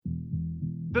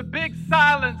The Big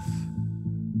Silence,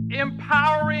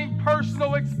 empowering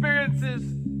personal experiences,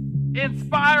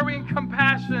 inspiring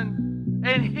compassion,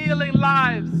 and healing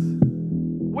lives.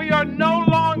 We are no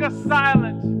longer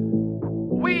silent.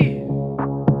 We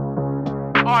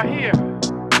are here.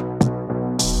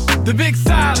 The Big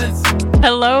Silence.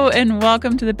 Hello and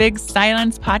welcome to the Big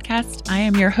Silence podcast. I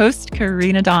am your host,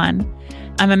 Karena Dawn.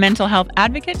 I'm a mental health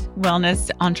advocate,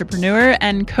 wellness entrepreneur,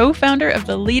 and co-founder of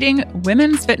the leading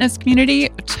women's fitness community,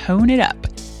 Tone It Up.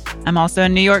 I'm also a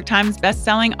New York Times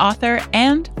bestselling author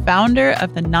and founder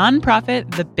of the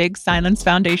nonprofit, the Big Silence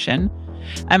Foundation.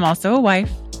 I'm also a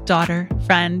wife, daughter,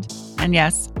 friend, and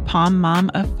yes, Pom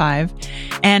mom of 5.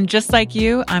 And just like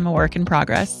you, I'm a work in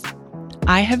progress.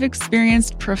 I have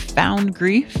experienced profound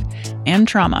grief and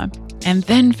trauma, and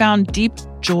then found deep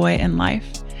joy in life.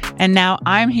 And now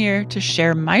I'm here to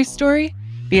share my story,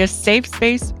 be a safe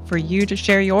space for you to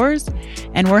share yours.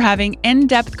 And we're having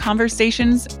in-depth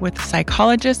conversations with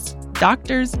psychologists,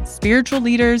 doctors, spiritual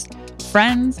leaders,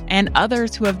 friends, and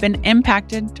others who have been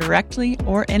impacted directly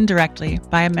or indirectly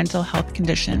by a mental health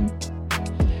condition.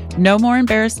 No more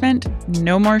embarrassment,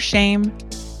 no more shame,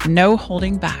 no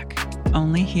holding back,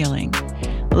 only healing.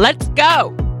 Let's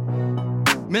go!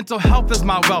 Mental health is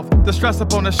my wealth, the stress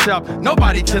up on the shelf.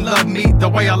 Nobody can love me the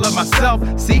way I love myself.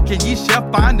 Seek and ye shall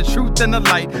find the truth and the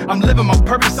light. I'm living my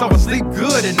purpose so I sleep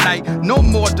good at night. No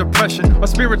more depression or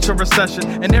spiritual recession.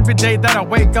 And every day that I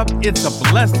wake up, it's a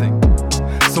blessing.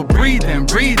 So breathe in,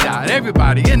 breathe out.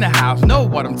 Everybody in the house know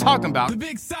what I'm talking about. The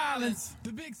Big Silence.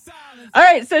 The Big Silence. All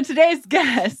right, so today's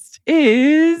guest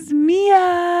is Mia.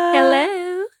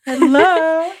 Hello.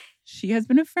 Hello. She has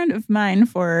been a friend of mine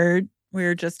for... We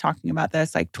were just talking about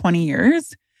this, like 20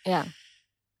 years. Yeah.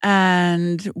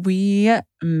 And we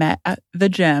met at the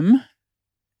gym.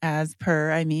 As per,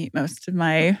 I meet most of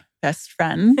my best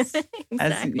friends.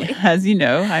 Exactly. As you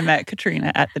know, I met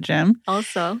Katrina at the gym.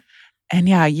 Also. And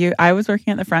yeah, I was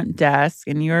working at the front desk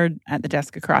and you were at the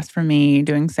desk across from me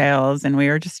doing sales. And we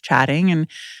were just chatting and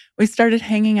we started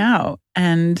hanging out.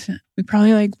 And we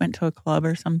probably like went to a club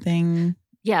or something.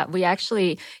 Yeah,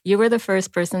 you were the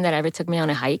first person that ever took me on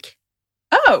a hike.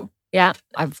 Oh. Yeah,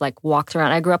 I've like walked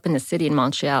around. I grew up in the city in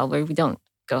Montreal where we don't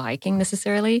go hiking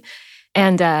necessarily.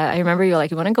 And I remember you were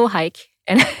like, you want to go hike?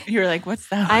 And you were like, what's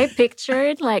that? I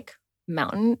pictured like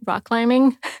mountain rock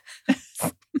climbing.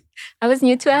 I was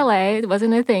new to LA. It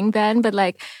wasn't a thing then, but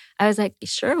like, I was like,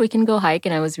 sure, we can go hike.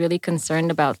 And I was really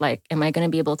concerned about like, am I going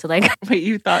to be able to like... Wait,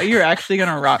 you thought you were actually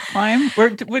going to rock climb? Where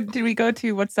did we go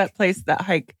to? What's that place, that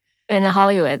hike? In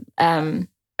Hollywood.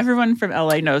 Everyone from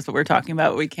LA knows what we're talking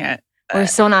about. We can't... We're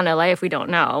so not LA if we don't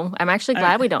know. I'm actually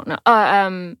glad we don't know.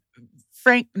 Not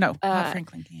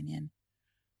Franklin Canyon.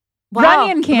 Wow.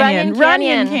 Runyon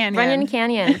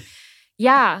Canyon.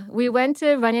 Yeah, we went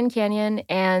to Runyon Canyon,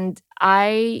 and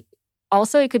it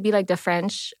could be like the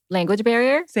French language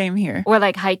barrier. Same here. Or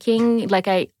like hiking. Like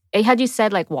I had you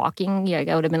said like walking, yeah,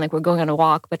 I would have been like, we're going on a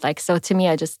walk. But like, so to me,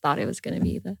 I just thought it was going to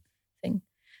be the thing.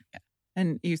 Yeah.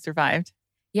 And you survived.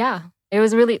 Yeah, it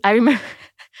was really, I remember...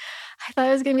 I thought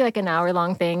it was going to be like an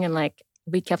hour-long thing, and like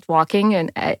we kept walking,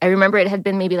 and I remember it had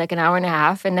been maybe like an hour and a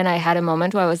half, and then I had a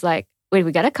moment where I was like, wait,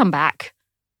 we got to come back.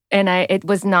 And it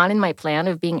was not in my plan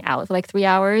of being out for like 3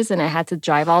 hours, and I had to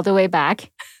drive all the way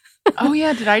back. Oh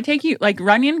yeah, did I take you, like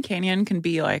Runyon Canyon can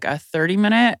be like a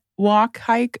 30-minute walk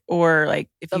hike, or like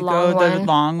if you go the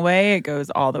long way, it goes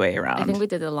all the way around. I think we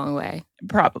did the long way.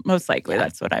 Most likely, yeah.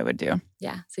 That's what I would do.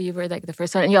 Yeah, so you were like the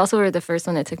first one, and you also were the first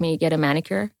one that took me to get a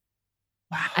manicure.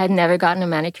 Wow. I had never gotten a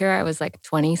manicure. I was like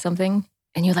 20-something.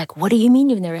 And you're like, what do you mean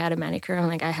you've never had a manicure? I'm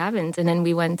like, I haven't. And then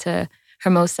we went to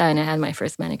Hermosa and I had my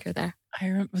first manicure there.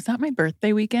 Was that my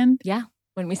birthday weekend? Yeah.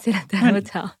 When we stayed at the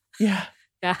hotel. Yeah.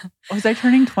 Yeah. Was I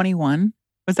turning 21?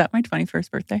 Was that my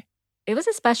 21st birthday? It was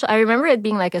a special, I remember it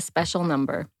being like a special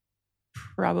number.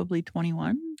 Probably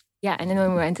 21. Yeah. And then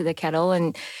when we went to the kettle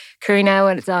and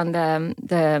Karena was on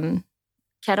the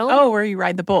kettle. Oh, where you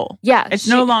ride the bull. Yeah. It's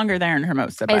no longer there in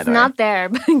Hermosa, by the way. It's not there,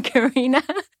 but Karena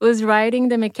was riding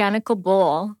the mechanical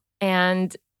bull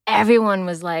and everyone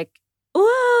was like,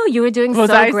 "Ooh, you were doing so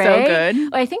great." Was I so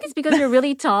good? I think it's because you're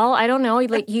really tall. I don't know.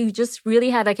 Like you just really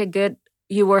had like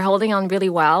you were holding on really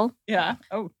well. Yeah.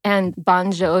 Oh. And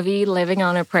Bon Jovi, Living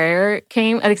on a Prayer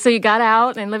came. Like, so you got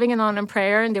out and Living on a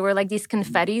Prayer, and there were like these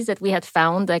confettis that we had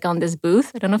found like on this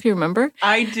booth. I don't know if you remember.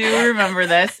 I do remember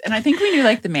this. And I think we knew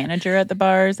like the manager at the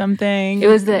bar or something. It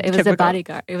was the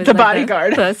bodyguard. It was the like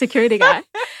bodyguard. The security guy.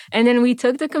 And then we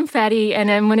took the confetti, and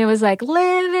then when it was like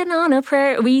Living on a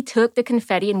Prayer, we took the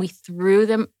confetti and we threw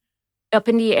them up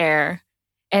in the air.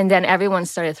 And then everyone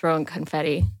started throwing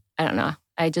confetti. I don't know.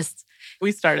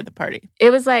 We started the party.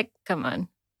 It was like, come on.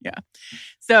 Yeah.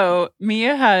 So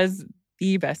Mia has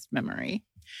the best memory.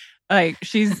 Like,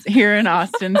 she's here in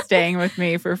Austin staying with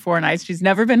me for 4 nights. She's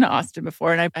never been to Austin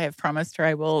before. And I have promised her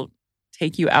I will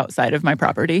take you outside of my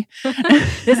property.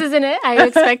 This isn't it. I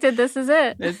expected this is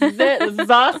it. This is it. This is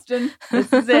Austin.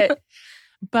 This is it.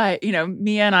 But,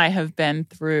 Mia and I have been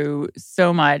through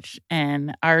so much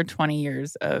in our 20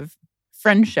 years of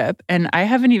friendship. And I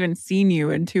haven't even seen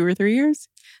you in 2 or 3 years.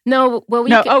 No,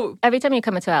 well, every time you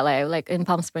come into LA, like in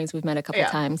Palm Springs, we've met a couple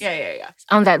times. Yeah.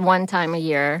 On that one time a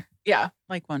year. Yeah,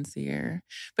 like once a year.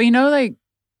 But like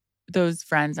those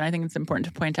friends, and I think it's important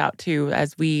to point out too,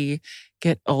 as we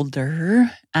get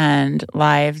older and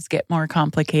lives get more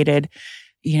complicated,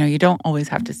 you don't always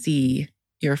have to see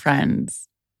your friends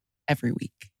every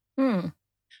week.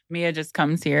 Mia just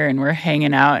comes here and we're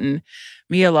hanging out, and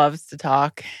Mia loves to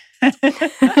talk.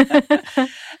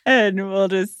 And we'll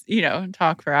just,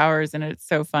 talk for hours, and it's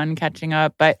so fun catching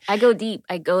up. But I go deep.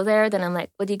 I go there, then I'm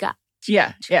like, what do you got?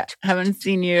 Yeah. Haven't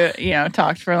seen you,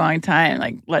 talked for a long time.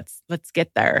 Like, let's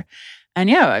get there. And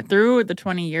through the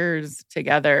 20 years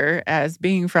together as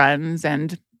being friends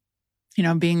and,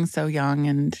 being so young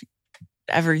and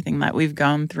everything that we've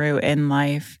gone through in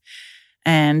life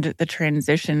and the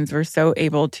transitions, we're so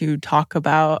able to talk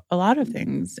about a lot of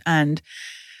things. And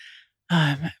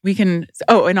we can,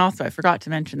 and also I forgot to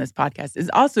mention this podcast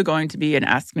is also going to be an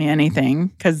Ask Me Anything,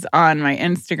 because on my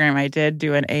Instagram, I did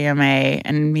do an AMA,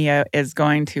 and Mia is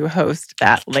going to host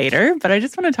that later. But I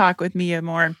just want to talk with Mia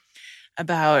more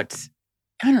about,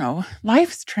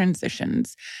 life's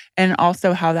transitions and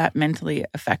also how that mentally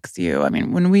affects you. I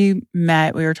mean, when we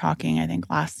met, we were talking, I think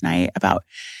last night, about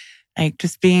like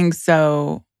just being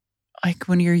so, like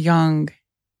when you're young,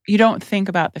 you don't think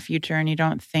about the future and you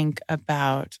don't think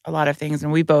about a lot of things.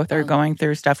 And we both are going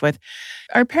through stuff with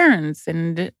our parents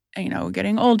and,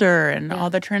 getting older and all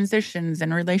the transitions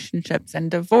and relationships and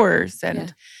divorce.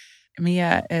 And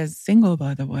Mia is single,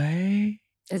 by the way.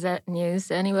 Is that news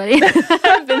to anybody?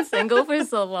 I've been single for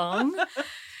so long.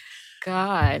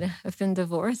 God, I've been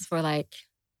divorced for like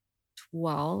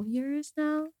 12 years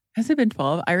now. Has it been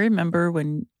 12? I remember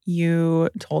when you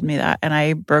told me that and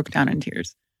I broke down in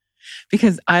tears.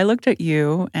 Because I looked at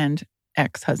you and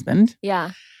ex-husband.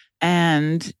 Yeah.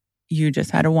 And you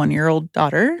just had a 1-year-old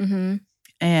daughter. Mm-hmm.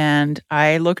 And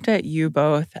I looked at you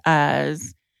both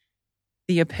as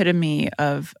the epitome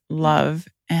of love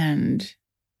and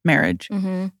marriage.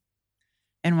 Mm-hmm.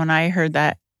 And when I heard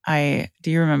that, do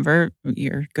you remember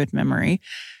your good memory?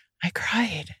 I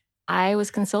cried. I was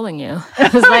consoling you.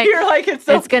 I was like, you're like,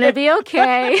 it's going to be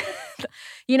okay.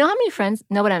 You know how many friends?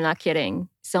 No, but I'm not kidding.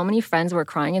 So many friends were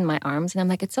crying in my arms, and I'm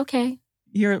like, it's okay.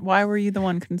 Why were you the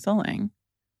one consoling?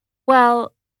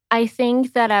 Well, I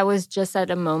think that I was just at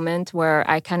a moment where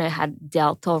I kind of had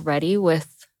dealt already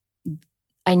with,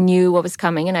 I knew what was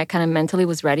coming, and I kind of mentally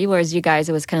was ready. Whereas you guys,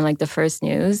 it was kind of like the first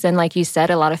news. And like you said,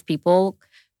 a lot of people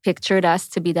pictured us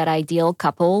to be that ideal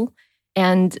couple.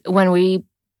 And when we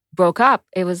broke up,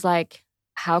 it was like,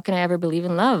 how can I ever believe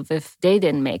in love if they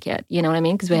didn't make it? You know what I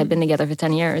mean? Because we had been together for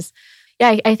 10 years.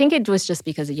 Yeah, I think it was just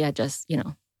because,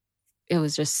 it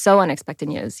was just so unexpected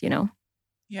news,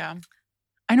 Yeah.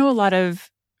 I know a lot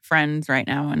of friends right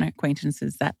now and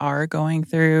acquaintances that are going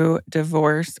through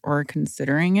divorce or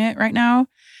considering it right now.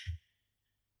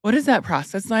 What is that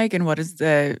process like? And what is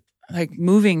the,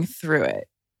 moving through it?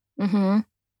 Mm-hmm.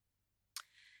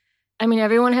 I mean,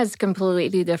 everyone has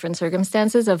completely different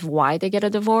circumstances of why they get a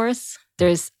divorce.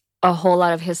 There's a whole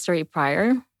lot of history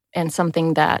prior and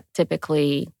something that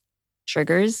typically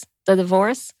triggers the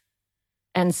divorce.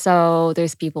 And so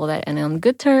there's people that end on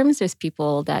good terms. There's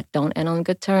people that don't end on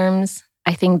good terms.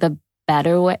 I think the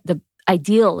better way,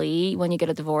 ideally, when you get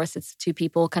a divorce, it's two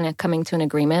people kind of coming to an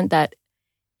agreement that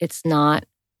it's not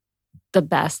the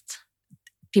best.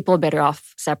 People are better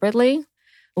off separately.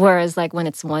 Whereas like when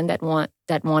it's one that wanted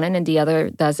and the other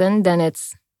doesn't, then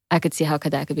I could see how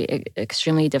that could be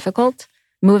extremely difficult.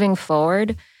 Moving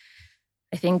forward,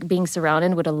 I think being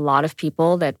surrounded with a lot of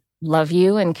people that love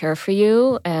you and care for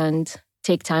you and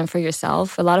take time for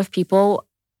yourself. A lot of people,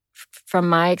 from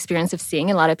my experience of seeing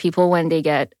a lot of people when they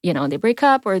get, they break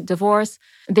up or divorce,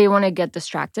 they want to get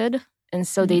distracted. And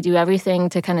so they do everything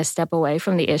to kind of step away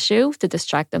from the issue, to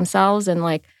distract themselves.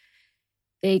 And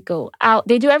they go out,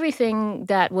 they do everything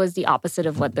that was the opposite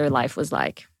of what their life was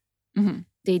like. Mm-hmm.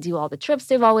 They do all the trips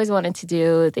they've always wanted to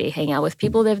do. They hang out with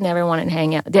people they've never wanted to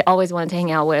hang out. They always wanted to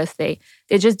hang out with. They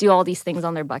just do all these things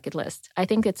on their bucket list. I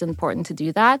think it's important to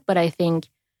do that, but I think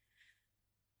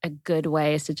a good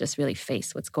way is to just really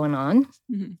face what's going on,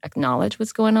 acknowledge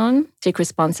what's going on, take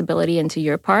responsibility into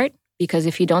your part. Because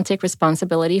if you don't take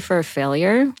responsibility for a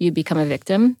failure, you become a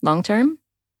victim long term.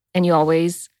 and you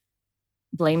always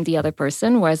blame the other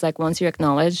person. Whereas like once you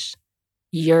acknowledge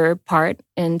your part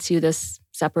into this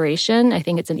separation, I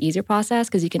think it's an easier process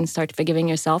because you can start forgiving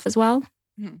yourself as well.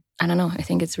 I don't know. I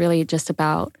think it's really just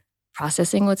about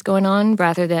processing what's going on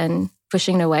rather than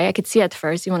pushing it away. I could see at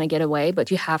first you want to get away, but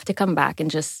you have to come back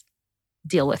and just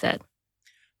deal with it.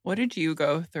 What did you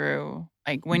go through?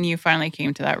 Like when you finally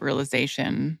came to that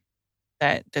realization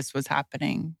that this was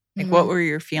happening, like what were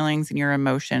your feelings and your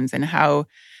emotions and how,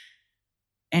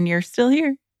 and you're still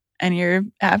here and you're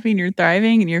happy and you're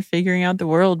thriving and you're figuring out the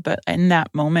world. But in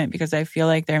that moment, because I feel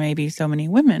like there may be so many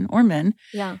women or men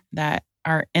that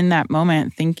are in that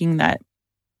moment thinking that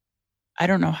I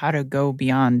don't know how to go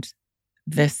beyond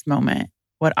this moment,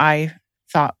 what I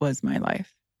thought was my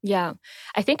life. Yeah.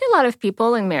 I think a lot of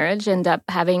people in marriage end up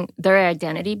having their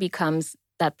identity becomes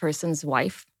that person's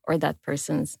wife or that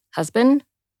person's husband.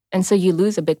 And so you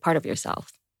lose a big part of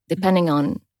yourself, depending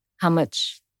on how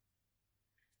much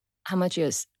you're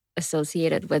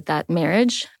associated with that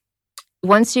marriage.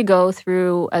 Once you go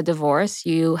through a divorce,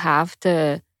 you have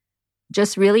to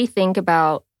just really think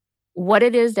about what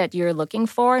it is that you're looking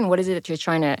for and what is it that you're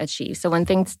trying to achieve. So when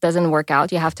things doesn't work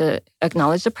out, you have to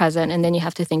acknowledge the present and then you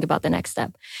have to think about the next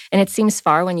step. And it seems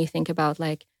far when you think about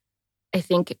like, I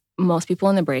think most people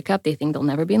in the breakup, they think they'll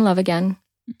never be in love again.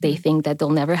 They think that they'll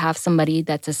never have somebody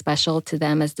that's as special to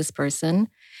them as this person.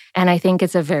 And I think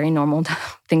it's a very normal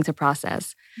thing to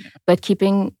process. Yeah. But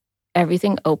keeping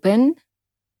everything open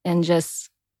and just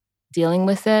dealing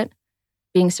with it,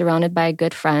 being surrounded by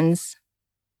good friends,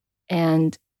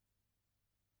 and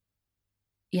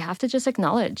you have to just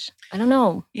acknowledge. I don't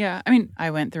know. Yeah. I mean,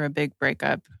 I went through a big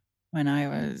breakup when I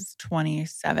was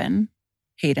 27.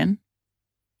 Hayden.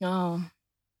 Oh,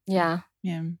 yeah.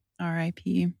 Yeah.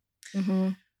 R.I.P.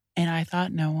 And I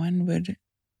thought no one would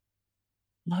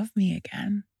love me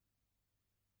again.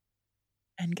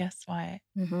 And guess what?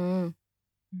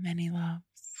 Many loves.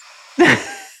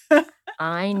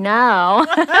 I know.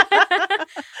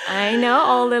 I know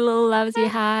all the little loves you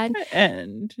had.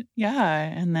 And yeah.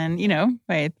 And then, you know,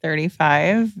 by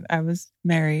 35, I was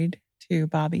married to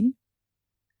Bobby.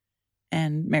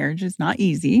 And marriage is not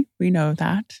easy. We know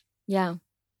that. Yeah.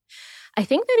 I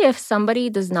think that if somebody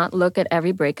does not look at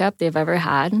every breakup they've ever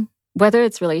had, whether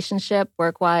it's relationship,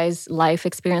 work-wise, life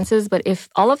experiences, but if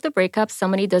all of the breakups,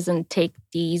 somebody doesn't take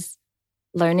these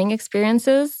learning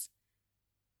experiences,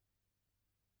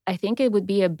 I think it would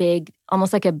be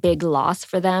almost like a big loss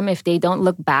for them if they don't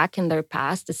look back in their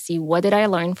past to see what did I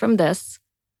learn from this?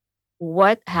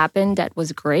 What happened that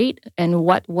was great and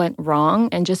what went wrong?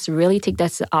 And just really take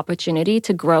that opportunity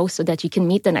to grow so that you can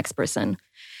meet the next person.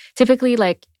 Typically,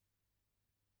 like,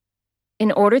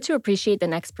 in order to appreciate the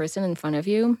next person in front of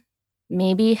you,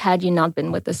 maybe had you not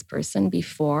been with this person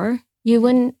before, you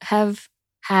wouldn't have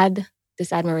had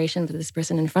this admiration for this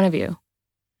person in front of you,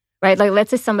 right? Like,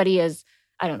 let's say somebody is,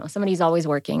 I don't know, somebody's always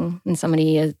working and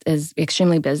somebody is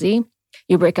extremely busy.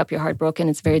 You break up, you're heartbroken,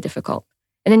 it's very difficult.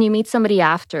 And then you meet somebody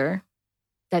after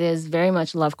that is very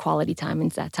much love quality time in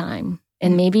that time.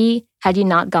 And maybe had you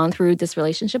not gone through this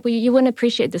relationship, well, you wouldn't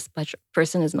appreciate this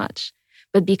person as much.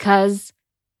 But because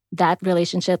that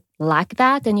relationship lacked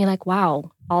that, and you're like,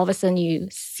 wow, all of a sudden you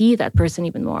see that person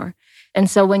even more. And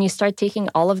so when you start taking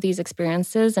all of these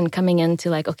experiences and coming into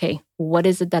like, okay, what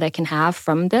is it that I can have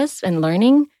from this and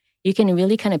learning, you can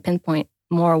really kind of pinpoint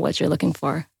more what you're looking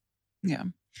for. Yeah.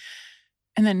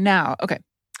 And then now, okay.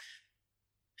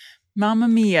 Mamma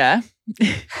Mia.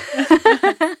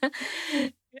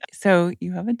 So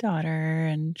you have a daughter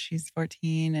and she's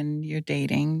 14 and you're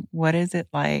dating. What is it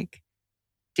like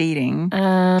dating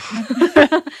as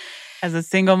a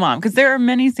single mom? Because there are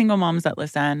many single moms that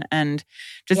listen and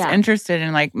just interested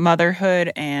in like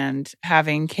motherhood and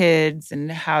having kids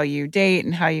and how you date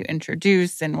and how you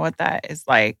introduce and what that is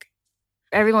like.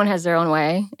 Everyone has their own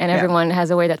way and everyone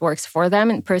has a way that works for them.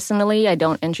 And personally, I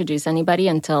don't introduce anybody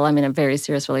until I'm in a very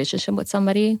serious relationship with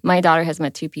somebody. My daughter has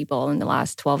met 2 people in the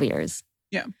last 12 years.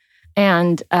 Yeah.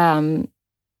 And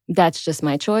that's just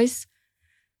my choice.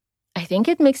 I think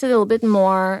it makes it a little bit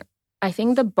more, I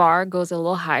think the bar goes a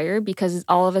little higher because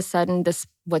all of a sudden,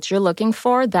 what you're looking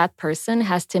for, that person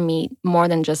has to meet more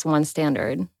than just one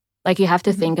standard. Like you have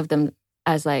to think of them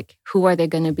as like, who are they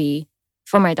going to be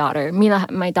for my daughter?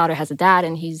 My daughter has a dad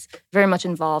and he's very much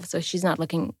involved. So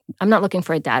I'm not looking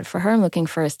for a dad for her. I'm looking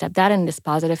for a stepdad and this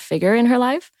positive figure in her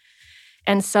life.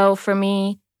 And so for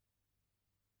me,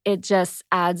 it just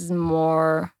adds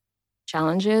more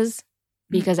challenges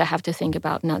because I have to think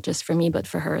about not just for me, but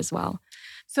for her as well.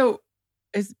 So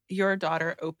is your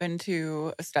daughter open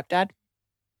to a stepdad?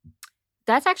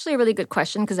 That's actually a really good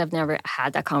question because I've never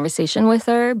had that conversation with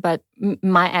her. But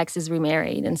my ex is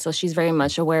remarried, and so she's very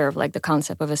much aware of like the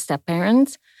concept of a step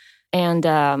parent. And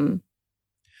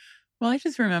well, I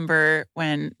just remember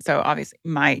so obviously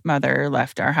my mother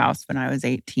left our house when I was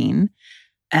 18,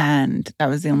 and that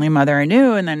was the only mother I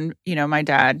knew. And then, my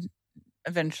dad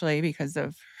eventually, because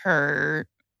of her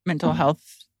mental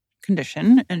health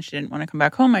condition, and she didn't want to come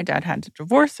back home, my dad had to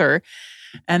divorce her.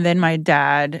 And then my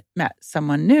dad met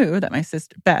someone new that my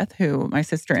sister, Beth, who my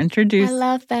sister introduced. I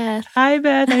love Beth. Hi,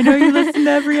 Beth. I know you listen to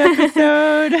every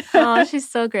episode. Oh, she's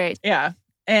so great. Yeah.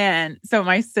 And so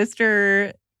my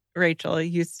sister, Rachel,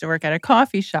 used to work at a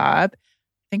coffee shop.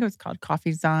 I think it was called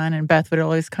Coffee's On. And Beth would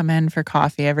always come in for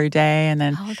coffee every day. And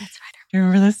then, oh, that's right. Do you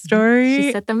remember this story?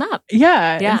 She set them up.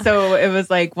 Yeah. And so it was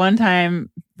like one time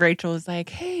Rachel was like,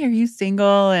 hey, are you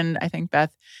single? And I think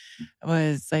Beth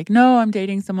was like, no, I'm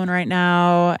dating someone right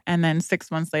now. And then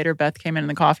 6 months later, Beth came in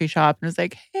the coffee shop and was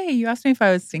like, hey, you asked me if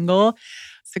I was single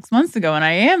 6 months ago, and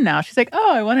I am now. She's like,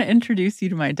 oh, I want to introduce you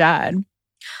to my dad.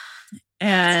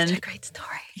 And that's such a great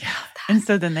story. Yeah. And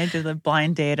so then they did a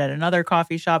blind date at another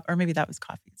coffee shop, or maybe that was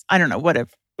Coffee's. I don't know,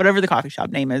 whatever the coffee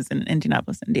shop name is in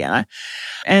Indianapolis, Indiana.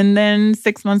 And then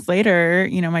 6 months later,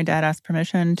 my dad asked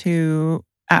permission to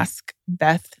ask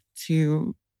Beth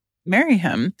to marry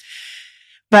him.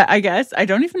 But I guess I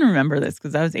don't even remember this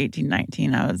because I was 18,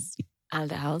 19. I was out of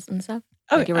the house and stuff.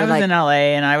 Oh, I was in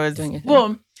LA and I was doing your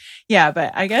thing. Yeah,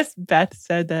 but I guess Beth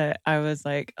said that I was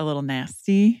like a little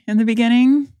nasty in the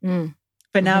beginning.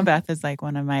 But now Beth is like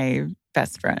one of my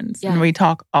best friends and we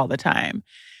talk all the time.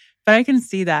 But I can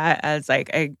see that as like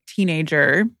a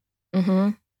teenager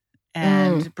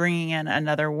and bringing in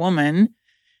another woman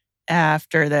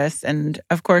after this. And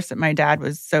of course, my dad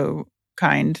was so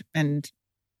kind and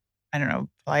I don't know,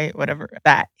 polite, whatever,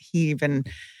 that he even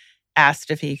asked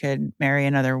if he could marry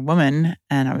another woman,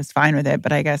 and I was fine with it.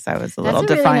 But I guess I was a little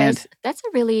defiant. That's a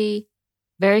really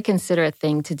very considerate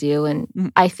thing to do.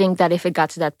 And I think that if it got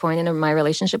to that point in my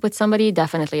relationship with somebody,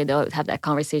 definitely I would have that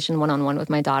conversation one-on-one with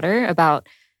my daughter about,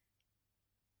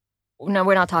 no,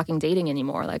 we're not talking dating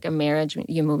anymore. Like a marriage,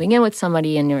 you're moving in with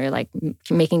somebody and you're like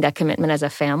making that commitment as a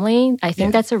family. I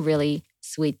think that's a really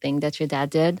sweet thing that your dad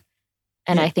did.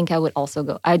 And I think I would also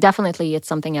go. It's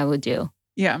something I would do.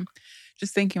 Yeah.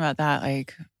 Just thinking about that,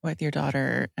 like with your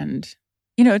daughter. And,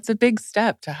 it's a big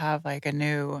step to have like a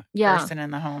new person in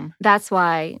the home. That's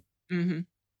why,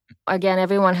 again,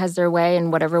 everyone has their way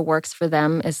and whatever works for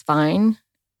them is fine.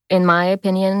 In my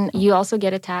opinion, you also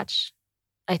get attached.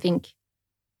 I think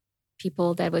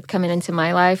people that would come into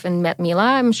my life and met Mila,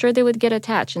 I'm sure they would get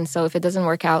attached. And so if it doesn't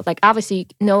work out, like obviously,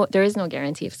 there is no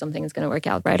guarantee if something is going to work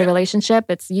out, right? A relationship,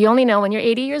 you only know when you're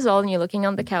 80 years old and you're looking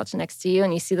on the couch next to you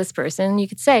and you see this person, you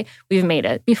could say, we've made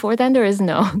it. Before then, there is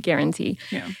no guarantee.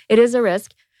 Yeah. It is a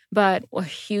risk. But a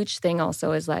huge thing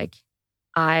also is like,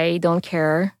 I don't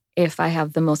care if I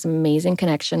have the most amazing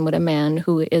connection with a man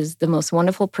who is the most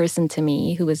wonderful person to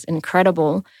me, who is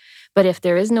incredible. But if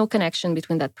there is no connection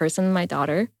between that person and my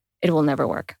daughter, it will never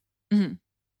work.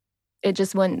 It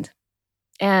just wouldn't.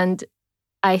 And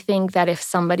I think that if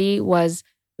somebody was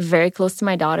very close to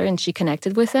my daughter and she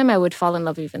connected with him, I would fall in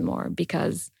love even more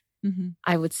because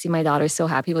I would see my daughter so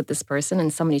happy with this person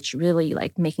and somebody really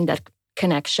like making that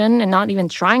connection and not even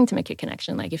trying to make a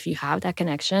connection. Like if you have that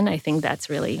connection, I think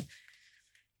that's really,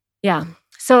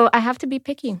 So I have to be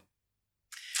picky.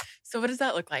 So what does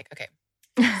that look like? Okay.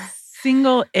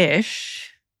 Single-ish.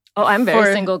 Oh, I'm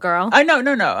very single, girl. No.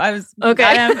 I was okay.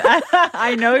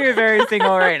 I know you're very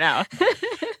single right now,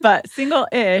 but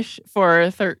single-ish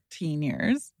for 13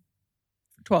 years,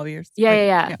 12 years.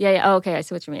 Yeah. Oh, okay, I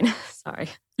see what you mean. Sorry.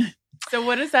 So,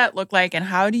 what does that look like, and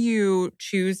how do you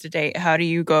choose to date? How do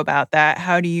you go about that?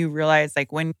 How do you realize,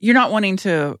 like, when you're not wanting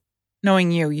to,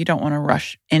 knowing you don't want to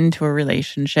rush into a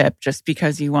relationship just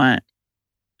because you want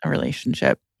a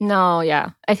relationship? No,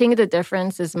 yeah. I think the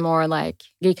difference is more like,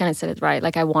 you kind of said it right.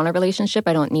 Like, I want a relationship.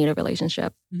 I don't need a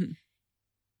relationship.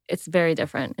 It's very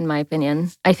different, in my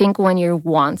opinion. I think when you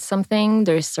want something,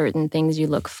 there's certain things you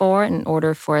look for in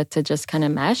order for it to just kind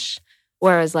of mesh.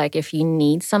 Whereas, like, if you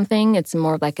need something, it's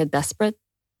more like a desperate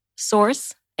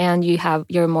source. And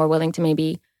you're more willing to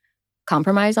maybe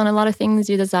compromise on a lot of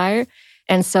things you desire.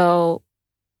 And so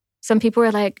some people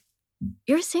are like,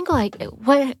 you're single. Like,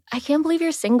 what? I can't believe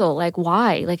you're single. Like,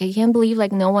 why? Like, I can't believe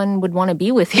like no one would want to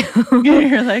be with you.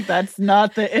 You're like, that's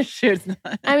not the issue.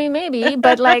 I mean, maybe,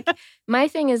 but like my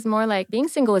thing is more like being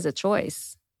single is a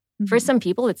choice. For some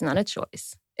people, it's not a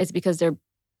choice. It's because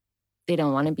they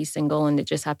don't want to be single and they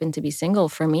just happen to be single.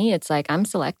 For me, it's like I'm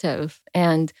selective.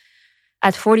 And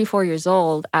at 44 years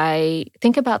old, I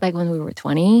think about like when we were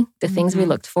 20, the things we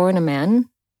looked for in a man.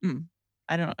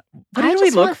 I don't know. What did we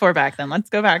look for back then? Let's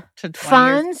go back to 20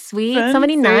 fun, years. sweet,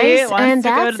 somebody nice, wants and to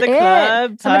go that's to the it.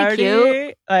 club, Somebody party,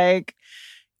 cute. like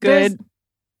good.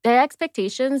 Their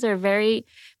expectations are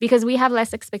because we have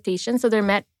less expectations, so they're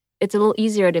met. It's a little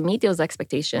easier to meet those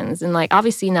expectations. And like,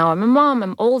 obviously now I'm a mom,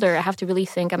 I'm older. I have to really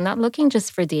think, I'm not looking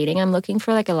just for dating. I'm looking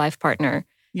for like a life partner.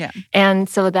 Yeah. And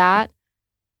so that,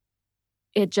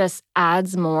 it just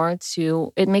adds more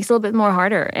to, it makes it a little bit more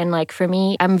harder. And like for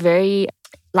me,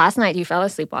 last night you fell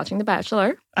asleep watching The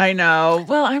Bachelor. I know.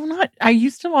 Well, I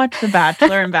used to watch The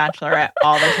Bachelor and Bachelorette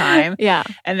all the time. Yeah.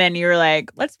 And then you were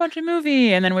like, let's watch a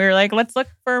movie. And then we were like, let's look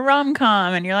for a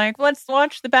rom-com. And you're like, let's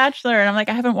watch The Bachelor. And I'm like,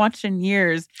 I haven't watched in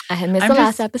years. I had missed the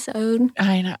last episode.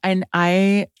 I know. And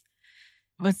I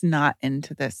was not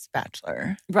into this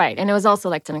Bachelor. Right. And it was also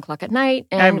like 10 o'clock at night.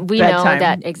 And we know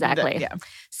that exactly. Yeah.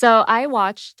 So I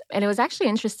watched, and it was actually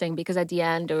interesting because at the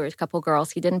end, there were a couple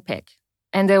girls he didn't pick.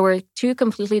 And there were two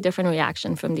completely different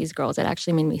reactions from these girls that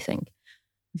actually made me think.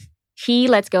 He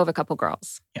lets go of a couple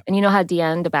girls. Yep. And you know how at the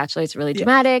end, The Bachelor is really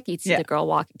dramatic. You see the girl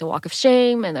walk the walk of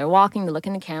shame, and they're walking, they look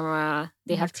in the camera,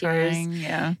 they have tears. Crying,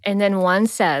 yeah. And then one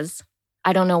says,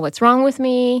 I don't know what's wrong with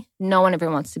me. No one ever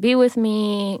wants to be with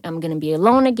me. I'm going to be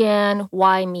alone again.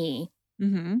 Why me?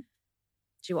 Mm-hmm.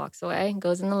 She walks away,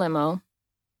 goes in the limo.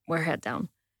 We're head down.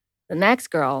 The next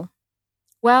girl,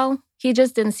 well, he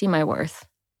just didn't see my worth.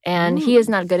 And he is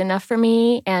not good enough for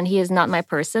me, and he is not my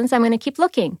person, so I'm going to keep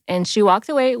looking. And she walked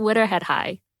away with her head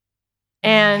high.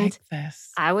 And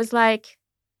I was like,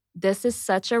 this is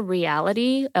such a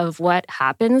reality of what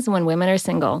happens when women are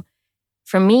single.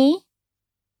 For me,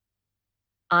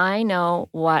 I know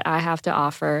what I have to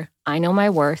offer. I know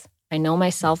my worth. I know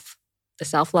myself, the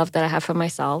self-love that I have for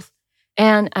myself.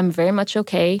 And I'm very much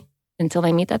okay until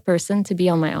I meet that person to be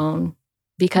on my own.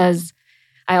 Because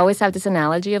I always have this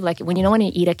analogy of like, when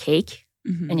you eat a cake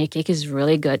and your cake is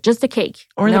really good, just a cake.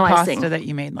 Or no the pasta icing. that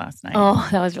you made last night. Oh,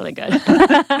 that was really good.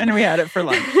 And we had it for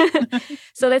lunch.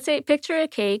 So let's say, picture a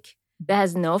cake that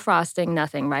has no frosting,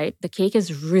 nothing, right? The cake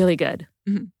is really good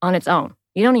on its own.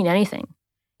 You don't need anything.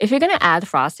 If you're going to add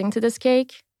frosting to this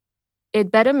cake,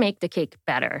 it better make the cake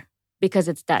better because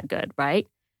it's that good, right?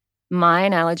 My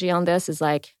analogy on this is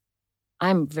like,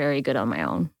 I'm very good on my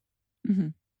own. Mm-hmm.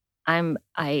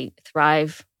 I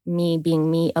thrive me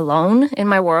being me alone in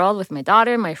my world with my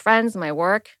daughter, my friends, my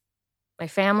work, my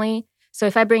family. So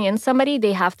if I bring in somebody,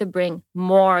 they have to bring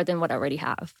more than what I already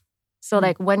have. So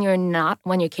like when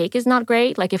your cake is not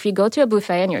great, like if you go to a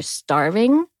buffet and you're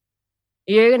starving,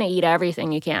 you're going to eat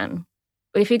everything you can.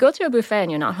 But if you go to a buffet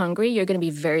and you're not hungry, you're going to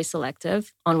be very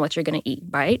selective on what you're going to eat,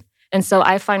 right? And so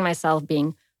I find myself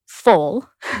being full.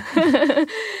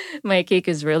 My cake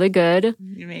is really good.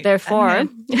 Therefore,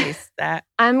 taste that.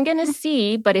 I'm going to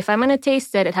see, but if I'm going to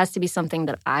taste it, it has to be something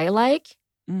that I like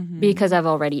because I've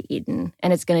already eaten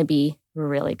and it's going to be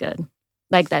really good.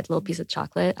 Like that little piece of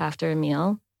chocolate after a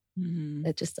meal.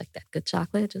 It's just like that good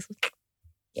chocolate. Just,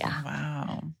 yeah.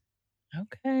 Wow.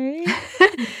 Okay.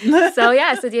 So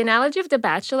the analogy of The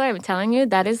Bachelor, I'm telling you,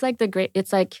 that is like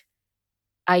it's like,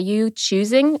 are you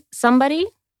choosing somebody?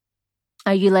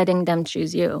 Are you letting them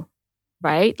choose you?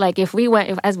 Right? Like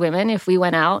as women, if we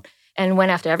went out and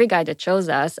went after every guy that chose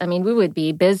us, I mean, we would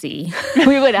be busy.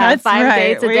 We would have 5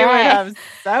 dates a day. We would have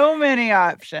so many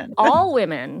options. All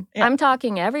women. Yeah. I'm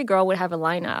talking every girl would have a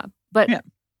lineup. But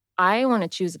I want to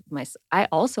choose myself. I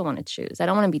also want to choose. I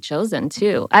don't want to be chosen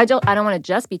too. I don't want to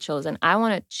just be chosen. I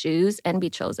want to choose and be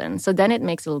chosen. So then it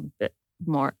makes it a little bit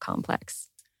more complex.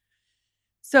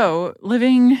 So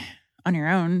living on your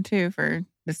own too for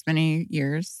this many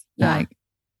years, like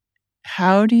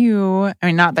how do you, I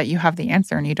mean, not that you have the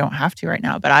answer and you don't have to right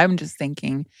now, but I'm just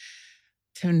thinking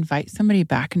to invite somebody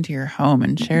back into your home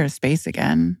and share a space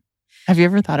again. Have you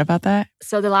ever thought about that?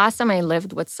 So the last time I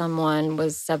lived with someone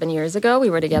was 7 years ago. We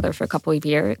were together for a couple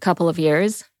of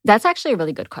years. That's actually a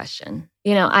really good question.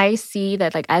 You know, I see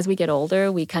that like as we get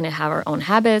older, we kind of have our own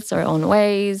habits, our own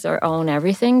ways, our own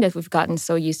everything that we've gotten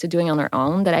so used to doing on our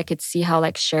own that I could see how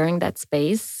like sharing that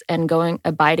space and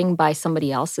abiding by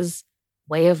somebody else's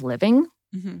way of living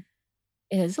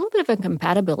is a little bit of a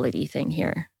compatibility thing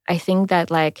here. I think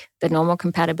that like the normal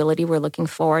compatibility we're looking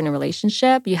for in a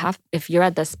relationship, if you're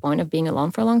at this point of being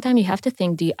alone for a long time, you have to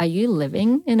think, are you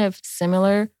living in a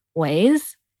similar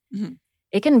ways?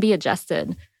 It can be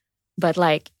adjusted. But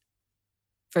like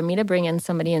for me to bring in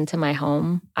somebody into my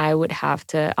home, I would have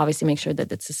to obviously make sure that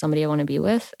this is somebody I want to be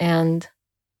with. And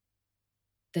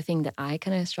the thing that I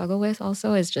kind of struggle with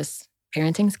also is just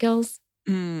parenting skills.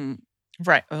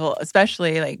 Right. Well,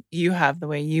 especially like you have the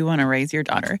way you want to raise your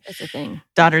daughter. That's the thing.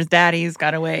 Daughter's daddy's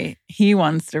got a way he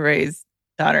wants to raise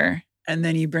daughter. And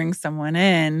then you bring someone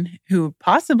in who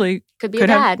possibly could be a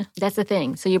dad. That's the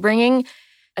thing. So you're bringing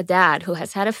a dad who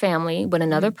has had a family with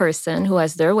another person who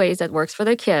has their ways that works for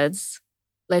their kids.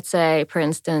 Let's say, for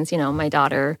instance, my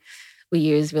daughter, we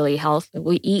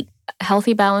eat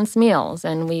healthy, balanced meals,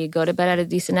 and we go to bed at a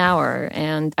decent hour.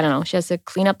 And I don't know, she has to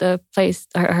clean up the place,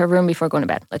 her room before going to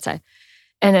bed, let's say.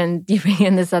 And then you bring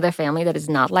in this other family that is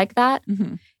not like that.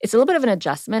 Mm-hmm. It's a little bit of an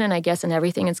adjustment, and I guess in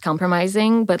everything it's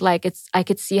compromising. But I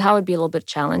could see how it'd be a little bit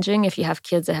challenging if you have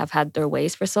kids that have had their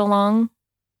ways for so long.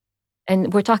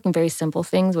 And we're talking very simple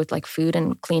things with food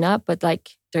and cleanup, but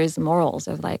there's morals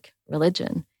of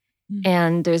religion, mm-hmm.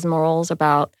 and there's morals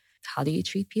about how do you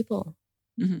treat people.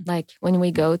 Mm-hmm. When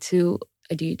we go to,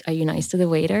 are you nice to the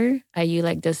waiter? Are you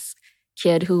like this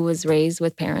kid who was raised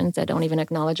with parents that don't even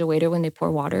acknowledge a waiter when they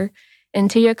pour water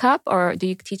into your cup? Or do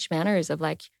you teach manners of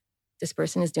this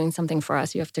person is doing something for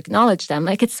us, you have to acknowledge them?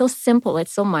 It's so simple,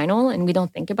 it's so minor, and we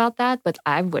don't think about that. But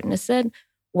I've witnessed it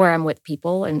where I'm with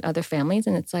people and other families,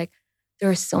 and it's there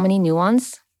are so many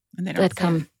nuances and they don't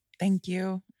say, thank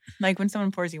you. When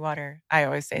someone pours you water, I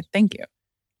always say, thank you.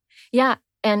 Yeah.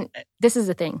 And this is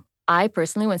the thing. I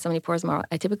personally, when somebody pours me water,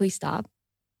 I typically stop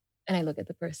and I look at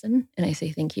the person and I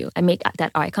say, thank you. I make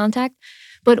that eye contact.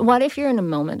 But what if you're in a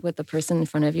moment with the person in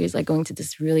front of you is going to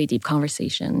this really deep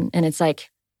conversation, and it's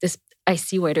this, I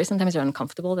see waiters, sometimes they're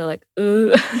uncomfortable. They're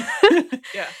ooh.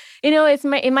 Yeah.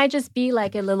 It might just be a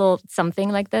little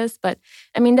something like this. But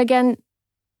I mean, again,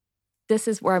 this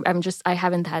is where I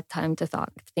haven't had time to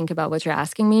think about what you're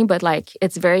asking me, but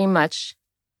it's very much,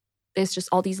 there's just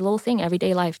all these little things,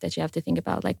 everyday life that you have to think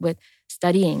about, with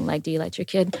studying. Do you let your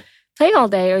kid play all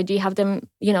day, or do you have them,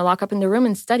 lock up in the room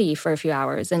and study for a few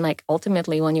hours? And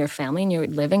ultimately, when you're a family and you're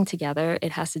living together,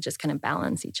 it has to just kind of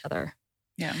balance each other.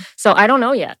 Yeah. So I don't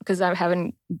know yet, because I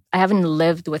haven't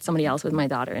lived with somebody else with my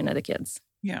daughter and other kids.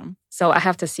 Yeah. So I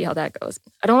have to see how that goes.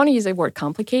 I don't want to use the word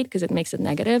complicate because it makes it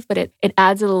negative, but it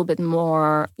adds a little bit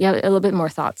more, a little bit more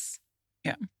thoughts.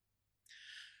 Yeah.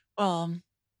 Well,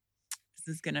 this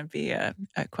is going to be a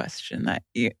question that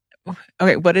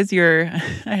okay, what is your,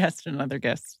 I asked another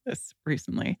guest this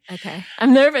recently. Okay.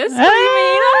 I'm nervous. What do you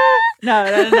mean?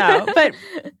 No. But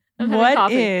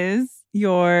what is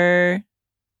your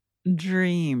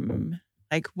dream?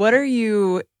 What are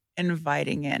you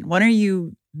inviting in? What are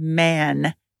you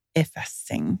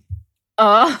manifesting?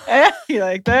 Oh. You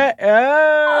like that?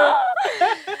 Oh.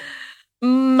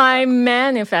 My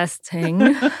manifesting.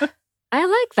 I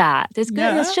like that. There's good.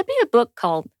 Yeah. There should be a book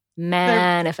called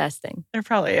Manifesting. There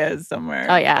probably is somewhere.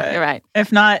 Oh, yeah. You're right.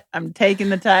 If not, I'm taking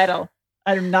the title.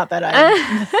 I'm not that I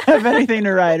have anything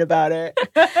to write about it.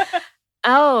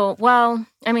 Oh, well,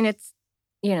 I mean, it's,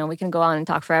 we can go on and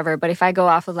talk forever, but if I go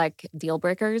off of deal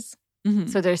breakers, mm-hmm.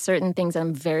 so there's certain things that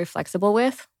I'm very flexible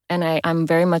with. And I'm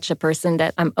very much a person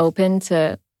that I'm open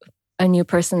to a new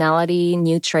personality,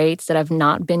 new traits that I've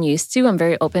not been used to. I'm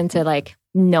very open to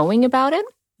knowing about it.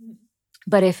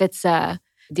 But if it's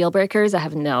deal breakers, I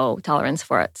have no tolerance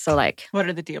for it. So what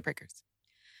are the deal breakers?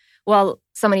 Well,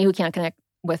 somebody who can't connect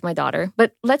with my daughter.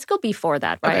 But let's go before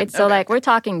that, right? Okay, so we're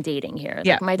talking dating here.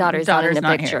 Yeah. My daughter's not in the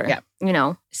picture. Here.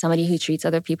 Yeah. Somebody who treats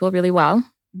other people really well.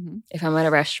 Mm-hmm. If I'm at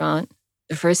a restaurant,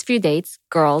 the first few dates,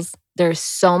 girls, there's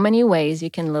so many ways you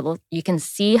can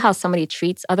see how somebody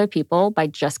treats other people by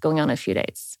just going on a few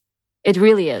dates. It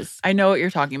really is. I know what you're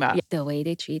talking about. The way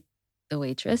they treat the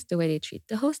waitress, the way they treat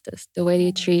the hostess, the way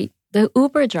they treat the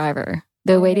Uber driver,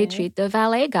 the way they treat the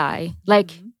valet guy.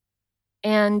 Mm-hmm.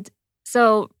 And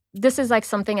so this is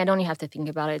something I don't even have to think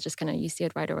about it. Just kind of, you see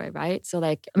it right away, right? So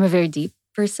I'm a very deep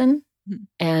person. Mm-hmm.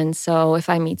 And so if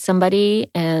I meet somebody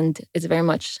and it's very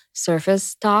much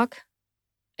surface talk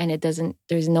and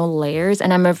there's no layers.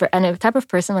 And I'm a type of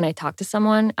person, when I talk to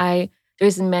someone,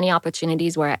 there's many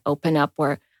opportunities where I open up,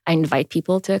 where I invite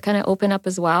people to kind of open up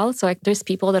as well. So there's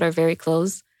people that are very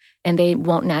close and they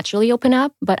won't naturally open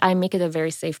up, but I make it a very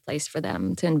safe place for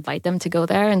them to invite them to go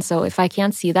there. And so if I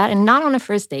can't see that, and not on a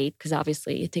first date, because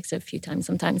obviously it takes a few times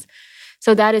sometimes.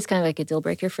 So that is kind of a deal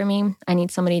breaker for me. I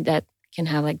need somebody that can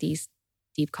have these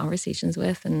deep conversations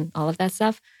with and all of that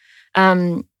stuff.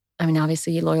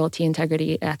 Obviously loyalty,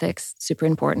 integrity, ethics, super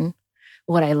important.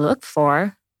 What I look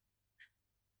for,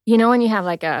 when you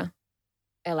have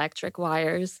electric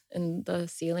wires in the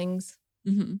ceilings,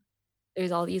 mm-hmm.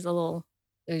 there's all these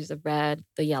there's the red,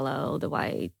 the yellow, the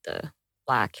white, the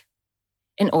black.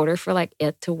 In order for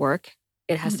it to work,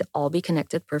 it has mm-hmm. to all be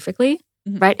connected perfectly,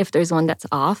 mm-hmm. right? If there's one that's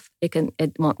off, it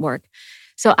won't work.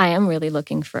 So I am really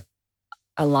looking for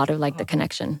a lot of the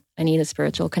connection. I need a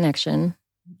spiritual connection.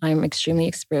 I'm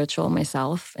extremely spiritual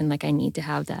myself, and I need to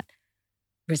have that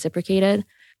reciprocated.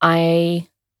 I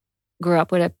grew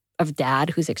up with of dad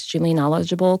who's extremely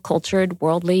knowledgeable, cultured,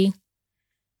 worldly.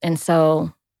 And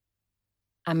so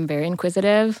I'm very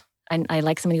inquisitive. I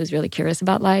like somebody who's really curious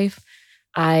about life.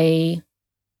 The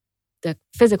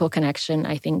physical connection,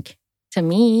 I think, to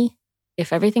me,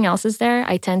 if everything else is there,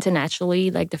 I tend to naturally,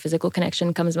 like the physical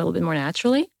connection comes a little bit more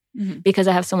naturally because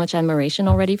I have so much admiration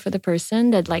already for the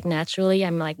person that like naturally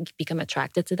I'm like become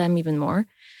attracted to them even more.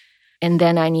 And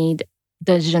then I need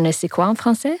the je ne sais quoi en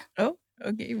français. Oh,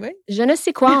 okay, wait. Je ne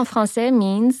sais quoi en français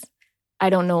means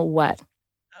I don't know what.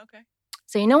 Okay.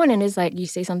 So you know when it is like you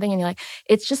say something and you're like,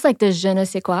 it's just like the je ne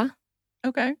sais quoi.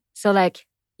 Okay. So like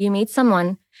you meet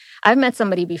someone, I've met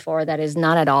somebody before that is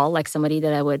not at all like somebody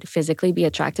that I would physically be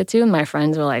attracted to. And my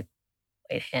friends were like,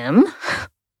 wait, him?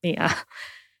 Yeah.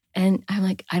 And I'm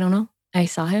like, I don't know. I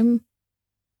saw him.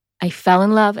 I fell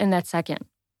in love in that second.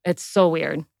 It's so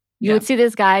weird. You would see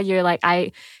this guy, you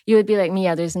would be like,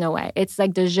 Mia, there's no way. It's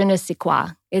like the je ne sais quoi.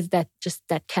 It's that just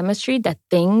that chemistry, that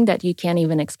thing that you can't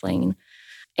even explain.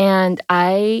 And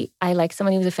I like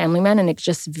somebody who's a family man and it's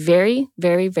just very,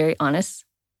 very, very honest.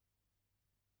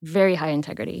 Very high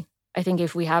integrity. I think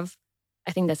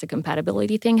that's a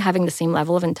compatibility thing. Having the same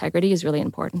level of integrity is really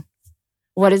important.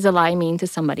 What does a lie mean to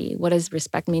somebody? What does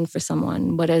respect mean for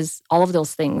someone? What does all of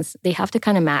those things? They have to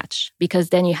kind of match because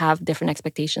then you have different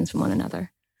expectations from one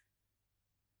another.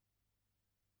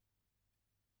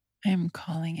 I am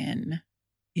calling in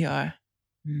your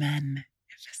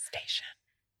manifestation.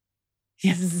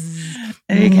 Yes.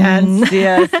 You can't see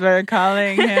us. We're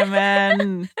calling him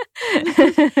in.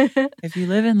 If you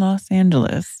live in Los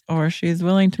Angeles, or she's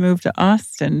willing to move to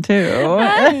Austin too.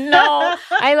 No,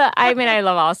 I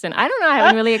love Austin. I don't know. I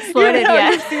haven't really explored it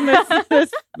yet. You've seen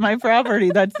this, my property.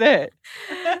 That's it.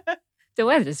 The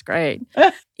weather's great.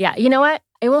 Yeah, you know what?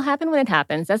 It will happen when it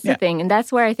happens. That's the thing. And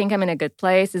that's where I think I'm in a good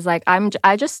place is like,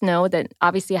 I just know that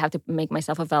obviously I have to make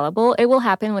myself available. It will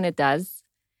happen when it does.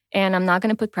 And I'm not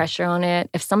going to put pressure on it.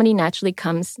 If somebody naturally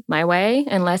comes my way,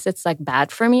 unless it's like bad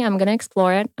for me, I'm going to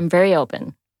explore it. I'm very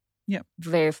open. Yep.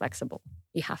 Very flexible.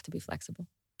 You have to be flexible.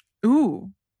 Ooh,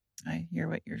 I hear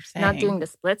what you're saying. Not doing the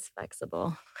splits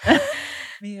flexible.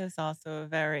 Mia's also a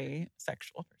very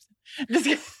sexual person. Just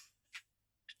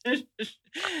kidding.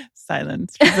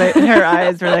 Silence. Like, her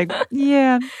eyes were like,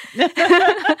 yeah.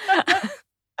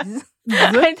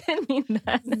 I didn't mean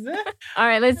that. All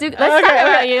right, let's talk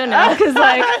about you now.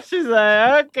 Because she's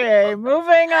like, okay,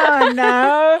 moving on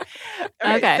now.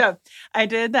 Okay. So I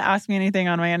did the Ask Me Anything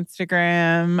on my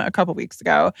Instagram a couple weeks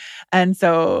ago. And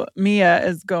so Mia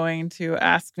is going to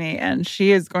ask me, and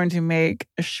she is going to make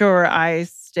sure I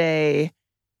stay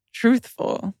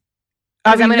truthful.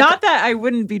 I mean, not that I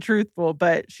wouldn't be truthful,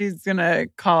 but she's going to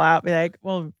call out, be like,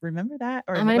 well, remember that?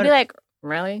 Or I'm going to be like,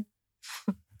 really?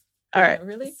 All right.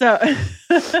 Really? So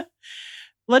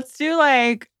let's do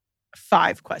like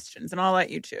 5 questions and I'll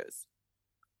let you choose.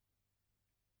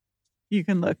 You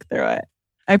can look through it.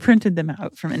 I printed them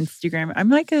out from Instagram. I'm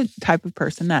like a type of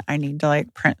person that I need to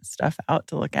like print stuff out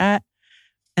to look at.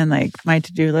 And like my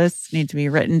to-do lists need to be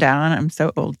written down. I'm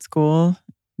so old school.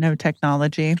 No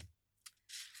technology.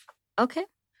 Okay.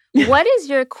 What is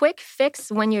your quick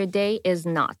fix when your day is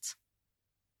not?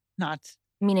 Not.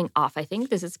 Meaning off, I think.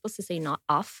 This is supposed to say not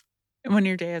off. When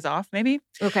your day is off, maybe?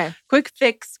 Okay. Quick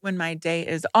fix when my day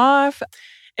is off.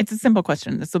 It's a simple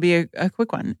question. This will be a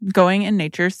quick one. Going in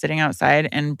nature, sitting outside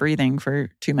and breathing for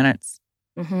 2 minutes.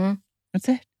 Mm-hmm. That's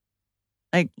it.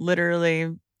 Like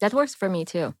literally. That works for me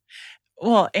too.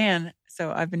 Well, and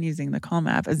so I've been using the Calm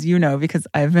app, as you know, because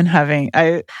I've been having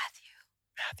Matthew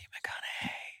McConaughey.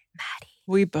 Maddie.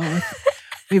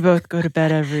 We both go to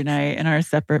bed every night in our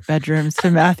separate bedrooms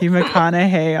to Matthew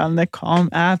McConaughey on the Calm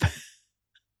app.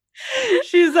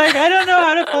 She's like, I don't know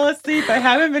how to fall asleep. I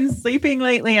haven't been sleeping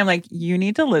lately. I'm like, you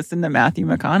need to listen to Matthew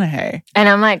McConaughey. And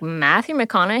I'm like, Matthew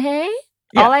McConaughey?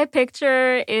 Yeah. All I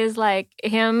picture is like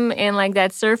him in like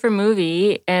that surfer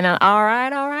movie. And all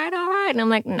right. And I'm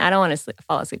like, I don't want to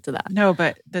fall asleep to that. No,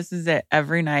 but this is it.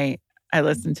 Every night I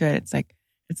listen to it. It's like,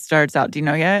 it starts out. Do you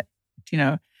know yet? Do you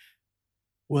know?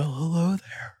 Well, hello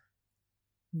there.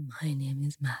 My name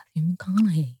is Matthew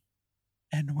McConaughey.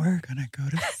 And we're going to go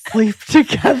to sleep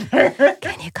together.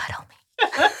 Can you cuddle me?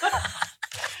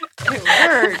 It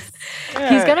works. Yeah.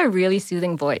 He's got a really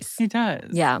soothing voice. He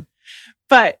does. Yeah.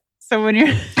 But so when your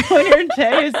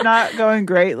day is not going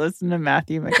great, listen to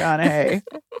Matthew McConaughey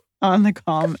on the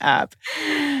Calm app.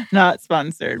 Not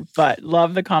sponsored, but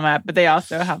love the Calm app. But they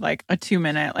also have like a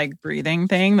 2-minute like breathing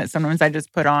thing that sometimes I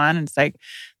just put on. And it's like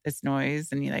this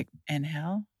noise and you like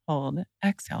inhale, hold,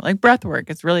 exhale, like breath work.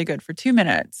 It's really good for 2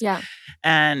 minutes. Yeah.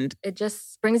 And it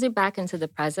just brings you back into the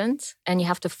present and you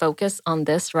have to focus on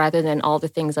this rather than all the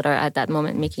things that are at that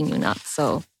moment making you not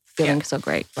so feeling so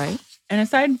great, right? And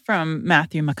aside from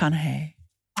Matthew McConaughey,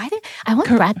 I want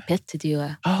Brad Pitt to do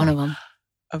one of them?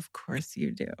 Of course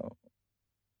you do.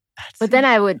 But then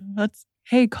I would...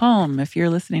 Hey, Calm, if you're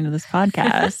listening to this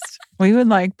podcast, we would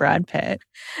like Brad Pitt.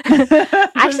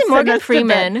 Actually, Morgan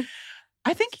Freeman.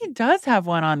 I think he does have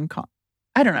one on Calm.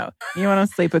 I don't know. You want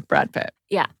to sleep with Brad Pitt?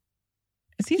 Yeah.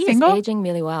 Is he single? He's aging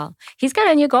really well. He's got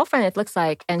a new girlfriend, it looks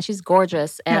like, and she's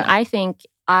gorgeous. And I think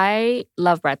I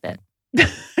love Brad Pitt.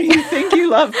 You think you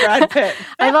love Brad Pitt?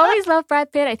 I've always loved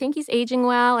Brad Pitt. I think he's aging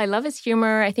well. I love his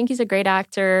humor. I think he's a great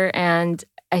actor, and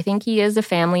I think he is a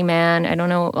family man. I don't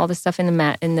know all the stuff in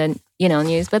the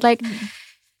news, but like,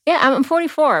 yeah, I'm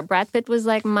 44. Brad Pitt was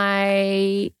like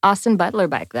my Austin Butler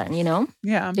back then.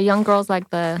 Yeah. The young girls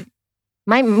like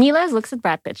my Mila looks at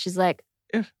Brad Pitt. She's like,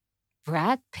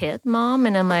 Brad Pitt, Mom,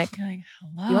 and I'm like,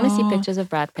 hello. You want to see pictures of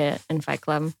Brad Pitt in Fight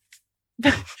Club?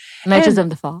 Legends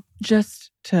of the Fall. Just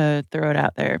to throw it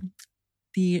out there,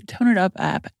 the Tone It Up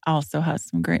app also has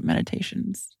some great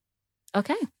meditations.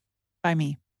 Okay. By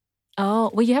me. Oh,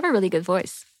 well, you have a really good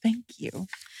voice. Thank you.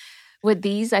 With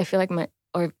these, I feel like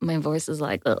my voice is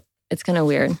like, ugh, it's kind of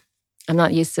weird. I'm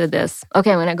not used to this.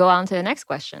 Okay, I'm going to go on to the next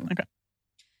question. Okay.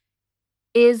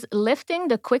 Is lifting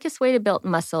the quickest way to build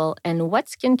muscle, and what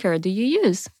skincare do you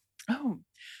use? Oh,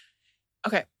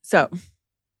 okay. So,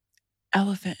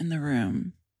 elephant in the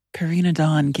room. Karena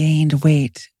Dawn gained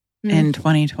weight in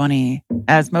 2020,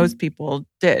 as most people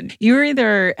did. You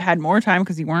either had more time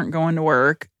because you weren't going to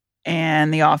work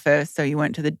and the office, so you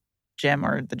went to the gym,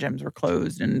 or the gyms were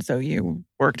closed, and so you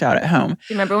worked out at home. Do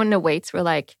you remember when the weights were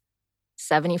like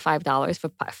 $75 for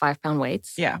 5-pound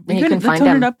weights? Yeah. And you can find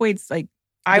them. Up weights, like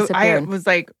I was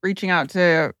like reaching out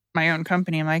to my own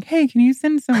company. I'm like, hey, can you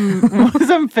send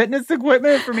some fitness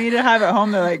equipment for me to have at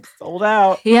home? They're like, sold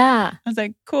out. Yeah. I was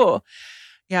like, cool.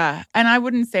 Yeah. And I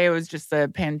wouldn't say it was just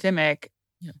the pandemic.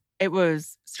 Yeah. It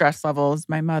was stress levels.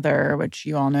 My mother, which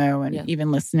you all know, and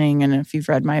even listening. And if you've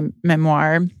read my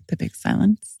memoir, The Big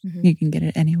Silence, you can get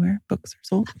it anywhere books are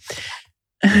sold.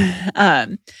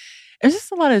 It was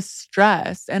just a lot of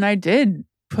stress. And I did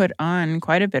put on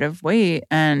quite a bit of weight.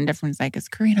 And everyone's like, is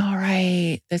Karena all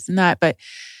right? This and that. But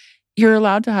you're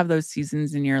allowed to have those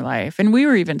seasons in your life. And we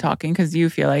were even talking because you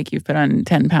feel like you've put on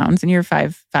 10 pounds and you're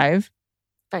 5'5".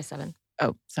 5'7".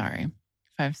 Oh, sorry.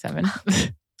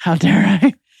 5'7". How dare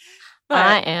I? But,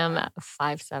 I am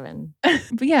 5'7".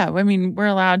 But yeah, I mean, we're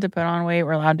allowed to put on weight.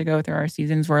 We're allowed to go through our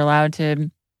seasons. We're allowed to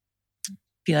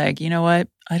be like, you know what?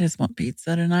 I just want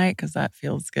pizza tonight because that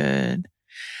feels good.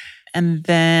 And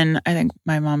then I think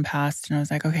my mom passed and I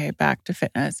was like, okay, back to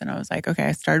fitness. And I was like, okay,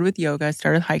 I started with yoga. I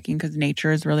started hiking because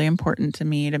nature is really important to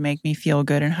me to make me feel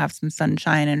good and have some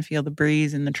sunshine and feel the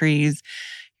breeze in the trees,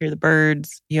 hear the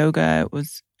birds. Yoga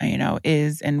was,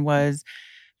 is and was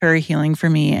very healing for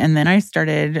me. And then I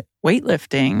started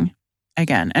weightlifting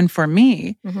again. And for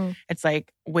me, it's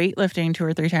like weightlifting 2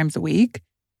 or 3 times a week,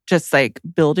 just like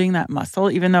building that muscle,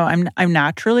 even though I'm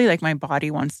naturally like my body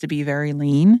wants to be very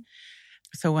lean.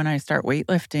 So when I start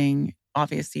weightlifting,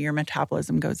 obviously your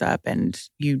metabolism goes up and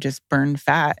you just burn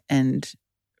fat and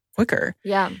quicker.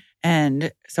 Yeah.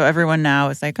 And so everyone now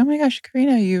is like, oh my gosh,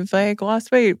 Karena, you've like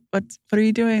lost weight. What are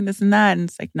you doing? This and that. And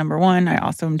it's like, number one, I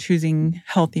also am choosing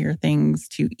healthier things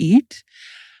to eat.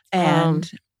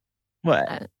 And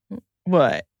what?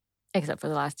 Except for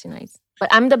the last 2 nights. But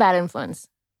I'm the bad influence.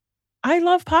 I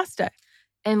love pasta.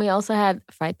 And we also had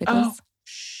fried pickles. Oh.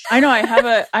 I know.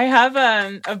 I have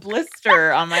a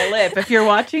blister on my lip. If you're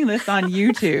watching this on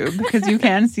YouTube, because you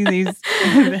can see these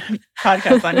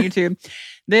podcasts on YouTube,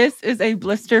 this is a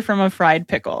blister from a fried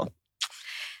pickle.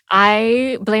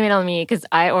 I blame it on me because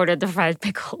I ordered the fried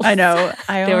pickles. I know.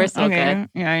 They were so good.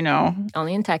 Yeah, I know.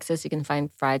 Only in Texas you can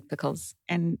find fried pickles.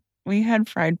 And we had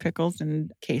fried pickles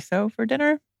and queso for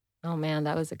dinner. Oh man,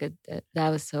 that was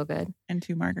so good. And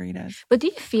 2 margaritas. But do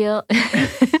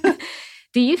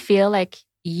you feel like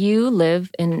you live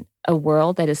in a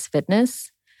world that is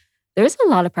fitness? There's a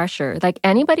lot of pressure. Like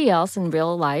anybody else in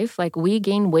real life, like we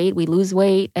gain weight, we lose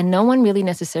weight, and no one really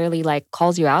necessarily like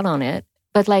calls you out on it.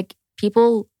 But like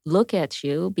people look at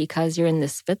you because you're in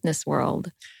this fitness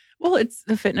world. Well, it's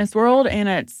the fitness world and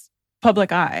it's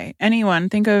public eye. Anyone,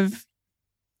 think of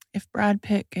if Brad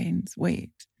Pitt gains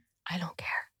weight. I don't care.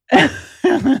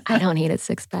 I don't need a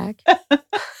 6-pack.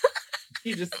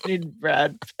 You just need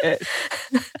Brad Pitt.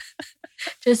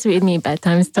 Just read me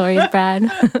bedtime stories, Brad.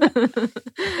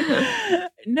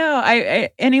 No,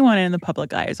 anyone in the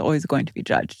public eye is always going to be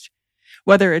judged.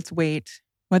 Whether it's weight,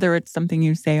 whether it's something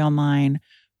you say online,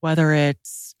 whether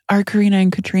it's are Karena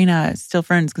and Katrina still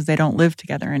friends because they don't live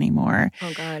together anymore.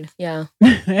 Oh God, yeah.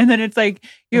 And then it's like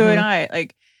you and I,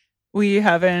 like We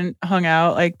haven't hung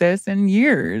out like this in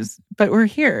years, but we're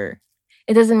here.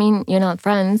 It doesn't mean you're not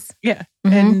friends. Yeah.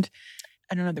 And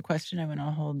I don't know the question. I went on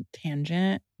a whole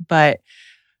tangent, but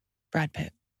Brad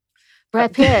Pitt.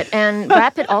 And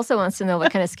Brad Pitt also wants to know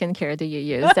what kind of skincare do you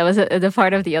use? That was the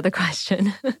part of the other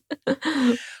question.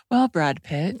 Well, Brad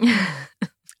Pitt,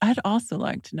 I'd also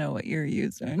like to know what you're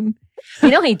using.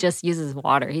 He just uses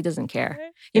water. He doesn't care.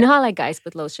 You know how like guys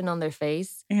put lotion on their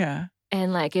face? Yeah.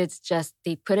 And like it's just,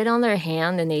 they put it on their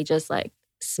hand and they just like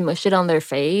smush it on their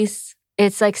face.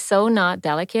 It's like so not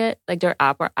delicate, like their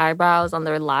eyebrows, on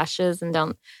their lashes and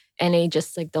down, and they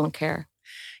just like don't care.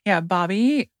 Yeah,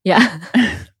 Bobby. Yeah.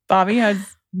 Bobby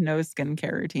has no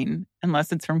skincare routine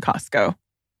unless it's from Costco.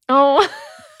 Oh.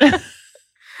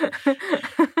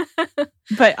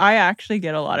 But I actually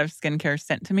get a lot of skincare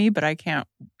sent to me, but I can't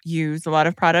use a lot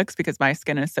of products because my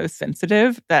skin is so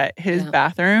sensitive that his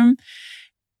bathroom,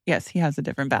 yes, he has a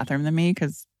different bathroom than me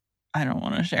because I don't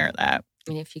want to share that.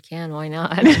 I mean, if you can, why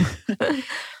not?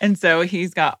 And so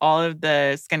he's got all of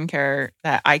the skincare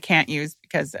that I can't use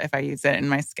because if I use it and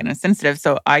my skin is sensitive.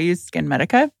 So I use Skin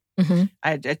Medica.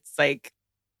 It's like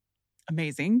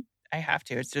amazing. I have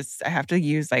to. It's just I have to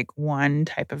use like one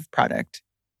type of product.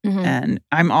 And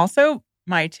I'm also,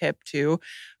 my tip too,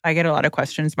 I get a lot of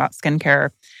questions about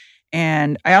skincare.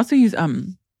 And I also use,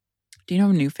 do you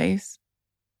know New Face?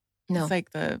 No. It's like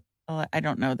I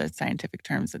don't know the scientific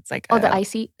terms. It's like the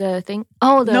icy, the thing?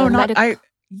 Oh, the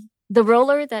the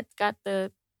roller that got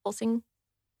the pulsing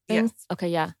things? Yes. Okay,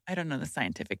 yeah. I don't know the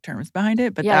scientific terms behind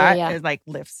it, but it like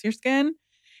lifts your skin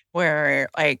where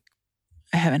like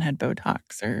I haven't had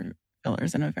Botox or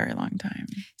fillers in a very long time.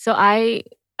 So I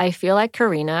feel like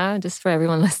Karena, just for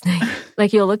everyone listening,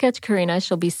 like you'll look at Karena,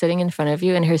 she'll be sitting in front of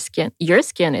you and your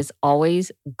skin is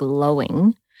always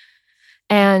glowing.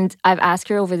 And I've asked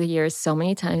her over the years so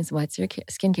many times, what's your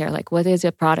skincare? Like, what is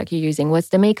your product you're using? What's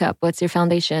the makeup? What's your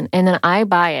foundation? And then I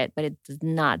buy it, but it does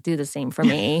not do the same for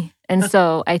me. And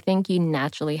so I think you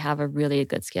naturally have a really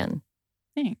good skin.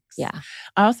 Thanks. Yeah.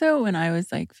 Also, when I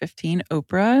was like 15,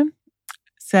 Oprah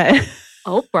said...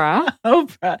 Oprah?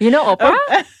 Oprah. You know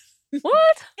Oprah?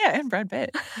 What? Yeah, and Brad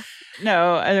Pitt.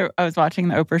 No, I was watching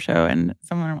the Oprah show and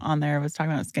someone on there was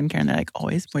talking about skincare and they're like,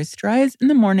 always moisturize in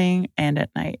the morning and at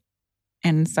night.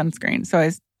 And sunscreen.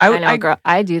 So I know, girl.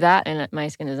 I do that, and my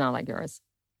skin is not like yours.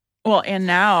 Well, and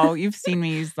now you've seen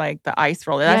me use like the ice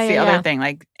roller. That's the other thing,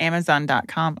 like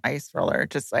Amazon.com ice roller,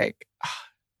 just like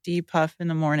depuff in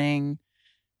the morning,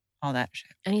 all that shit.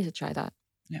 I need to try that.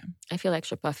 Yeah, I feel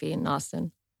extra puffy in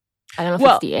Austin. I don't know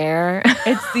if it's the air.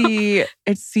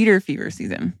 It's cedar fever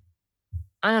season.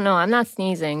 I don't know. I'm not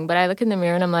sneezing, but I look in the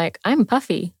mirror and I'm like, I'm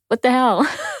puffy. What the hell?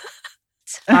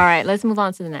 All right, let's move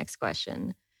on to the next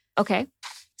question. Okay.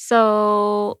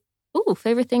 So,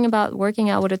 favorite thing about working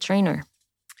out with a trainer?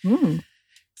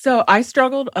 So I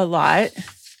struggled a lot.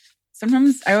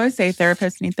 Sometimes I always say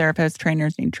therapists need therapists,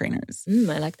 trainers need trainers.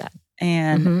 I like that.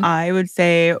 And I would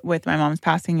say with my mom's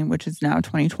passing, which is now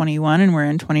 2021 and we're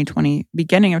in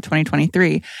beginning of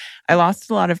 2023, I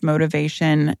lost a lot of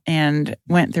motivation and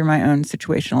went through my own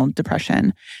situational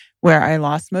depression where I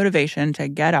lost motivation to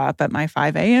get up at my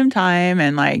 5 a.m. time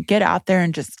and like get out there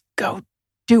and just go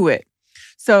do it.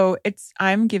 So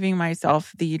I'm giving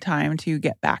myself the time to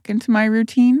get back into my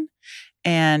routine.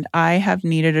 And I have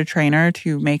needed a trainer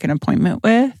to make an appointment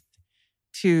with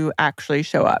to actually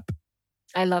show up.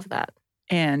 I love that.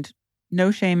 And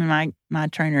no shame in my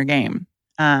trainer game.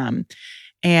 And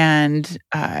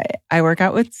I work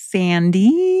out with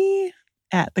Sandy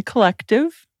at the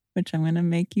Collective, which I'm going to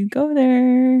make you go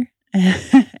there.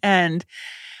 And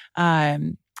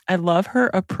I love her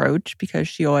approach because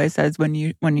she always says when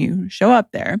you show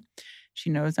up there, she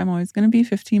knows I'm always going to be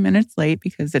 15 minutes late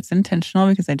because it's intentional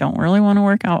because I don't really want to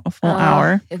work out a full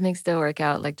hour. It makes the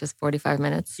workout like just 45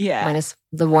 minutes. Yeah. Minus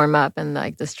the warm up and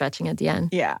like the stretching at the end.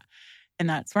 Yeah. And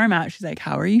that's where I'm at. She's like,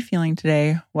 how are you feeling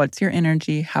today? What's your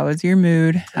energy? How is your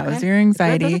mood? How is your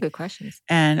anxiety? Those are good questions.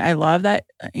 And I love that,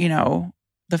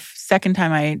 the second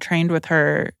time I trained with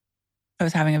her, I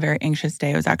was having a very anxious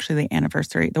day. It was actually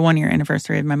the 1 year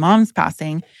anniversary of my mom's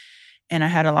passing. And I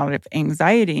had a lot of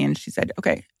anxiety. And she said,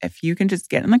 okay, if you can just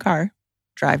get in the car,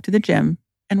 drive to the gym,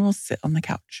 and we'll sit on the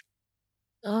couch.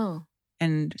 Oh.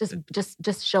 And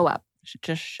just show up.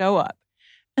 Just show up.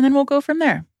 And then we'll go from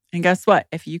there. And guess what?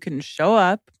 If you can show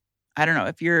up, I don't know,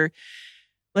 if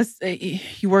let's say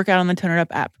you work out on the Toner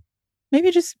Up app,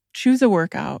 maybe just choose a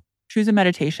workout, choose a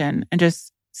meditation, and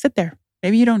just sit there.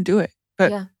 Maybe you don't do it,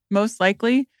 but most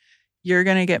likely you're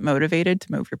going to get motivated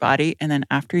to move your body. And then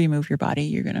after you move your body,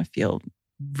 you're going to feel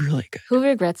really good. Who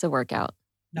regrets a workout?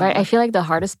 No. Right? I feel like the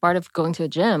hardest part of going to a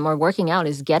gym or working out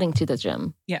is getting to the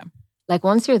gym. Yeah. Like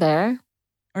once you're there.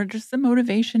 Or just the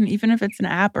motivation, even if it's an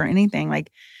app or anything, like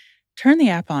turn the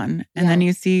app on and then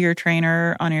you see your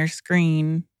trainer on your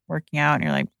screen working out and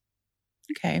you're like,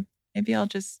 okay, maybe I'll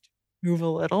just move a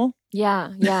little.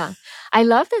 Yeah. I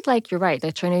love that, like, you're right.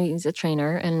 The trainer is a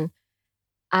trainer. And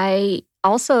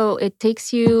it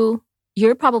takes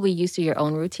you're probably used to your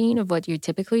own routine of what you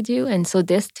typically do. And so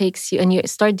this takes you, and you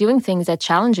start doing things that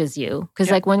challenges you. Because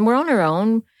like when we're on our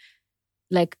own,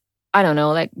 like, I don't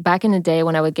know, like back in the day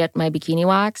when I would get my bikini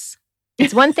wax,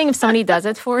 it's one thing if somebody does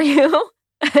it for you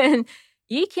and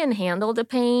you can handle the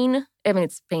pain. I mean,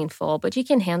 it's painful, but you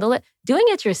can handle it. Doing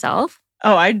it yourself.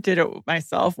 Oh, I did it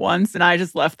myself once and I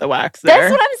just left the wax there.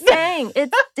 That's what I'm saying.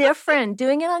 It's different.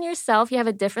 Doing it on yourself, you have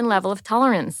a different level of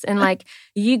tolerance. And like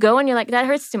you go and you're like, that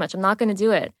hurts too much. I'm not going to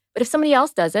do it. But if somebody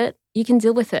else does it, you can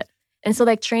deal with it. And so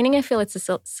like training, I feel it's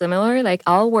similar. Like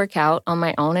I'll work out on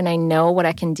my own and I know what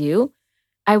I can do.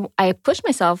 I push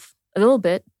myself a little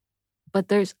bit, but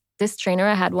there's this trainer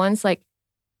I had once like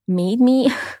made me,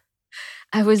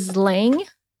 I was laying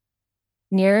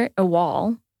near a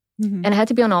wall and I had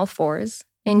to be on all fours.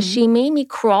 And she made me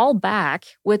crawl back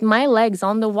with my legs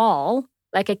on the wall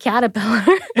like a caterpillar.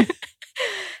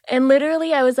 And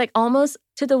literally I was like almost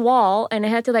to the wall and I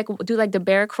had to like do like the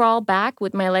bear crawl back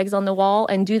with my legs on the wall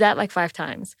and do that like 5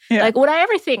 times. Yeah. Like would I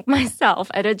ever think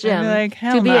myself at a gym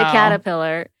to be a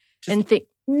caterpillar and think,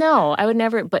 no, I would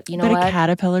never, but you know what? A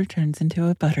caterpillar turns into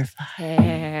a butterfly.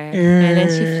 And then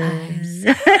she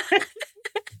flies.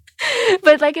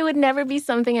 But like it would never be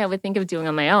something I would think of doing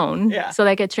on my own. Yeah. So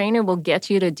like a trainer will get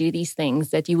you to do these things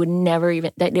that you would never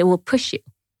even, that they will push you.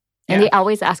 And they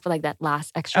always ask for like that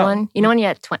last extra one. You know when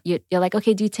you're at you're like,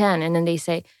 okay, do 10. And then they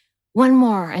say, one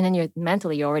more. And then you're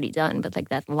already done. But like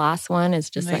that last one is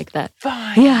just like that.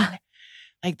 Fine. Yeah.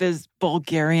 Like those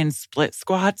Bulgarian split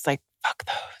squats, like fuck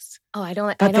those. Oh, I don't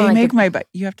like. But they make my butt.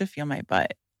 You have to feel my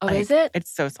butt. Oh, like, is it? It's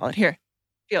so solid. Here,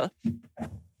 feel.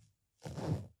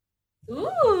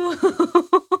 Ooh.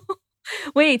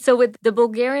 Wait. So with the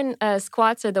Bulgarian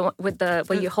squats, or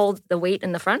where you hold the weight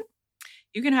in the front?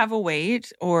 You can have a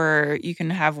weight, or you can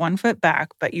have 1 foot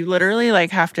back. But you literally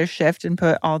like have to shift and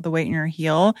put all the weight in your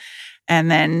heel, and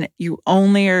then you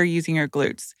only are using your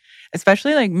glutes.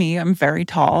 Especially like me, I'm very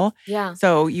tall. Yeah.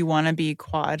 So you want to be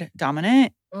quad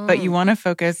dominant. But you want to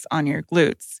focus on your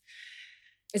glutes.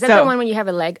 Is that the one when you have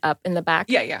a leg up in the back?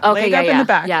 Yeah. Okay, leg up in the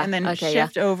back. Yeah. And then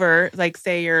shift over, like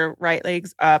say your right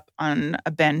leg's up on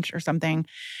a bench or something.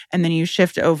 And then you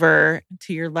shift over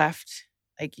to your left,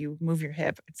 like you move your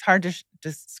hip. It's hard to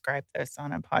describe this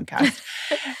on a podcast.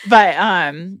 But,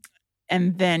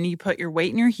 and then you put your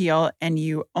weight in your heel and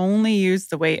you only use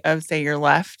the weight of, say, your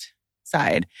left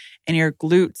side. And your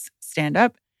glutes stand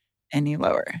up and you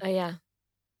lower. Oh, yeah.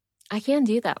 I can't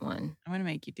do that one. I'm going to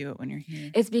make you do it when you're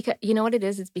here. It's because, you know what it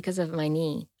is? It's because of my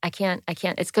knee. I can't.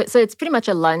 So it's pretty much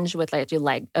a lunge with like your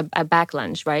leg, a back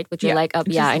lunge, right? With your leg up.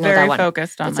 Yeah, I know that one. Very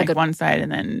focused on like one side and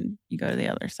then you go to the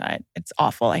other side. It's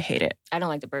awful. I hate it. I don't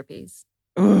like the burpees.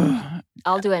 Ugh.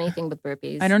 I'll do anything but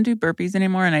burpees. I don't do burpees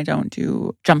anymore and I don't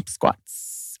do jump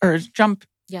squats or jump.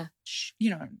 Yeah.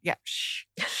 Yeah.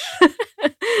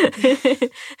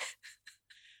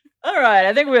 All right,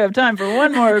 I think we have time for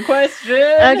one more question.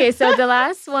 Okay, so the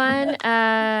last one,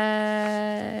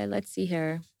 let's see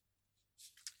here.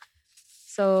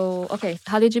 So, okay,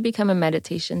 how did you become a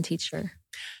meditation teacher?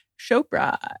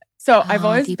 Chopra. So I've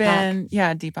always been,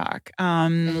 Deepak. I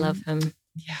love him.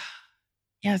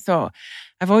 Yeah, so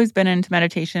I've always been into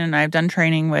meditation and I've done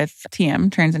training with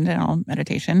TM, Transcendental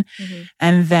Meditation. Mm-hmm.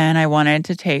 And then I wanted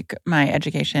to take my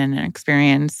education and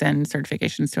experience and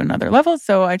certifications to another level.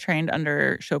 So I trained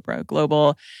under Chopra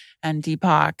Global and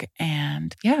Deepak.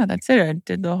 And yeah, that's it. I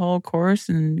did the whole course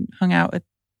and hung out with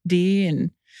Dee. And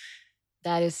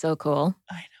that is so cool.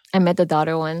 I know. I met the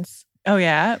daughter once. Oh,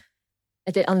 yeah?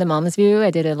 I did on the Mom's View.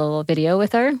 I did a little video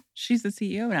with her. She's the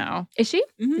CEO now. Is she?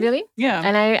 Mm-hmm. Really? Yeah.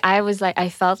 And I was like, I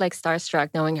felt like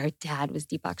starstruck knowing her dad was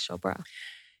Deepak Chopra.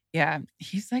 Yeah.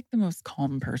 He's like the most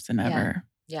calm person ever.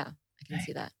 Yeah. I can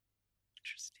see that.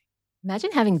 Interesting.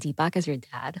 Imagine having Deepak as your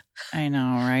dad. I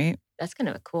know, right? That's kind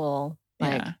of cool.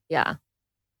 Like, yeah.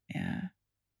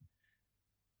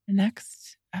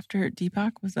 Next, after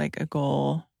Deepak was like a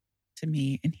goal to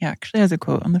me. And he actually has a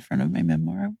quote on the front of my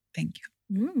memoir. Thank you.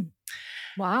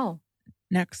 Wow.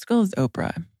 Next goal is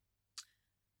Oprah.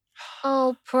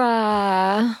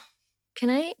 Oprah. Can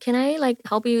I like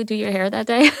help you do your hair that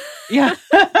day? Yeah.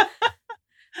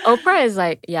 Oprah is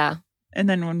like, yeah. And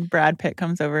then when Brad Pitt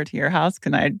comes over to your house,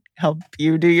 can I help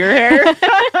you do your hair?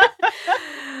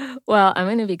 Well, I'm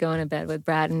going to be going to bed with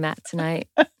Brad and Matt tonight.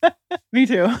 Me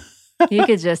too. You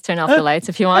could just turn off the lights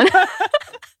if you want.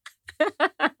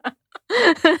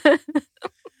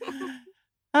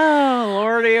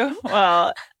 you.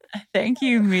 Well, thank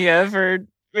you, Mia, for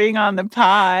being on the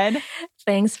pod.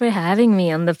 Thanks for having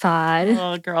me on the pod. A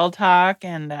little girl talk.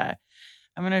 And I'm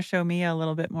going to show Mia a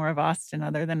little bit more of Austin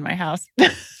other than my house.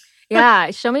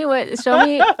 Yeah, show me.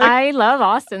 I love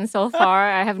Austin so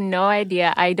far. I have no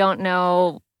idea. I don't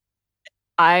know.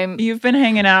 You've been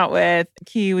hanging out with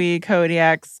Kiwi,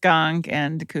 Kodiak, Skunk,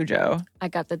 and Cujo. I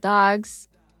got the dogs.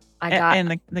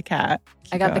 And the cat.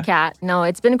 I got the cat. No,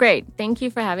 it's been great. Thank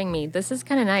you for having me. This is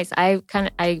kind of nice. I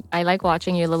like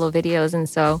watching your little videos, and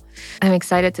so I'm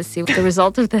excited to see the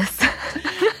result of this.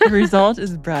 The result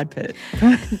is Brad Pitt.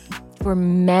 We're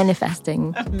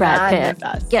manifesting Brad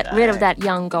Pitt. Get rid of that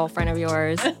young girlfriend of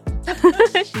yours.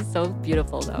 She's so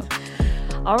beautiful, though.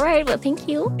 All right. Well, thank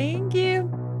you. Thank you.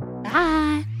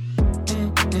 Bye.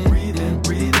 Breathe in,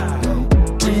 breathe out.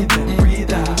 Breathe in,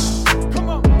 breathe out. Come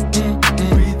on.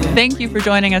 Thank you for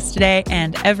joining us today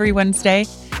and every Wednesday.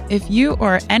 If you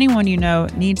or anyone you know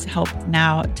needs help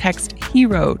now, text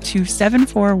HERO to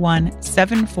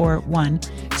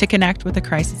 741-741 to connect with a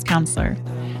crisis counselor.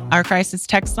 Our crisis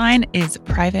text line is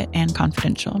private and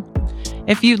confidential.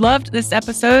 If you loved this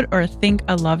episode or think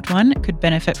a loved one could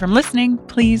benefit from listening,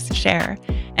 please share.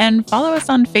 And follow us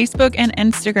on Facebook and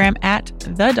Instagram at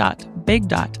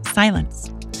the.big.silence.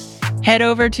 Head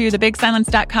over to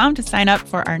thebigsilence.com to sign up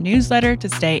for our newsletter to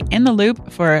stay in the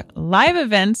loop for live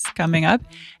events coming up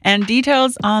and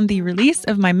details on the release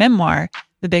of my memoir,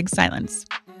 The Big Silence.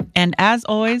 And as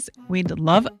always, we'd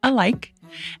love a like,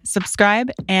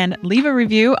 subscribe, and leave a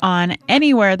review on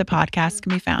anywhere the podcast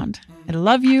can be found. I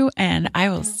love you, and I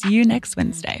will see you next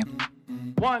Wednesday.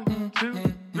 1,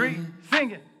 2, 3, sing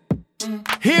it.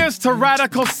 Here's to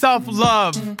radical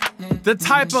self-love. The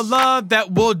type of love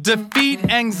that will defeat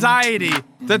anxiety.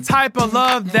 The type of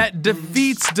love that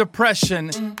defeats depression.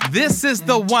 This is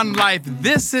the one life.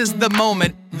 This is the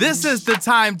moment. This is the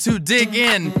time to dig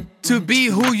in, to be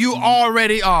who you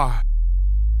already are.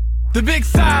 The Big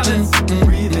Silence.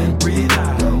 Breathe in, breathe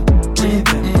out. Breathe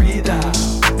in, breathe out.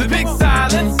 The Big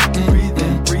Silence. Breathe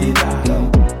in, breathe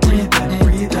out. Breathe in,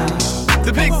 breathe out.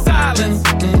 The Big Silence.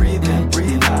 Breathe in,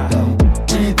 breathe out.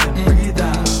 Breathe in, breathe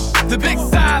out. The Big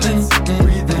Silence.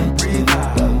 Breathe in, breathe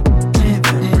out. Breathe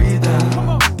in, breathe out. Come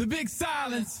on. The Big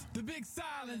Silence. The Big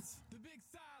Silence.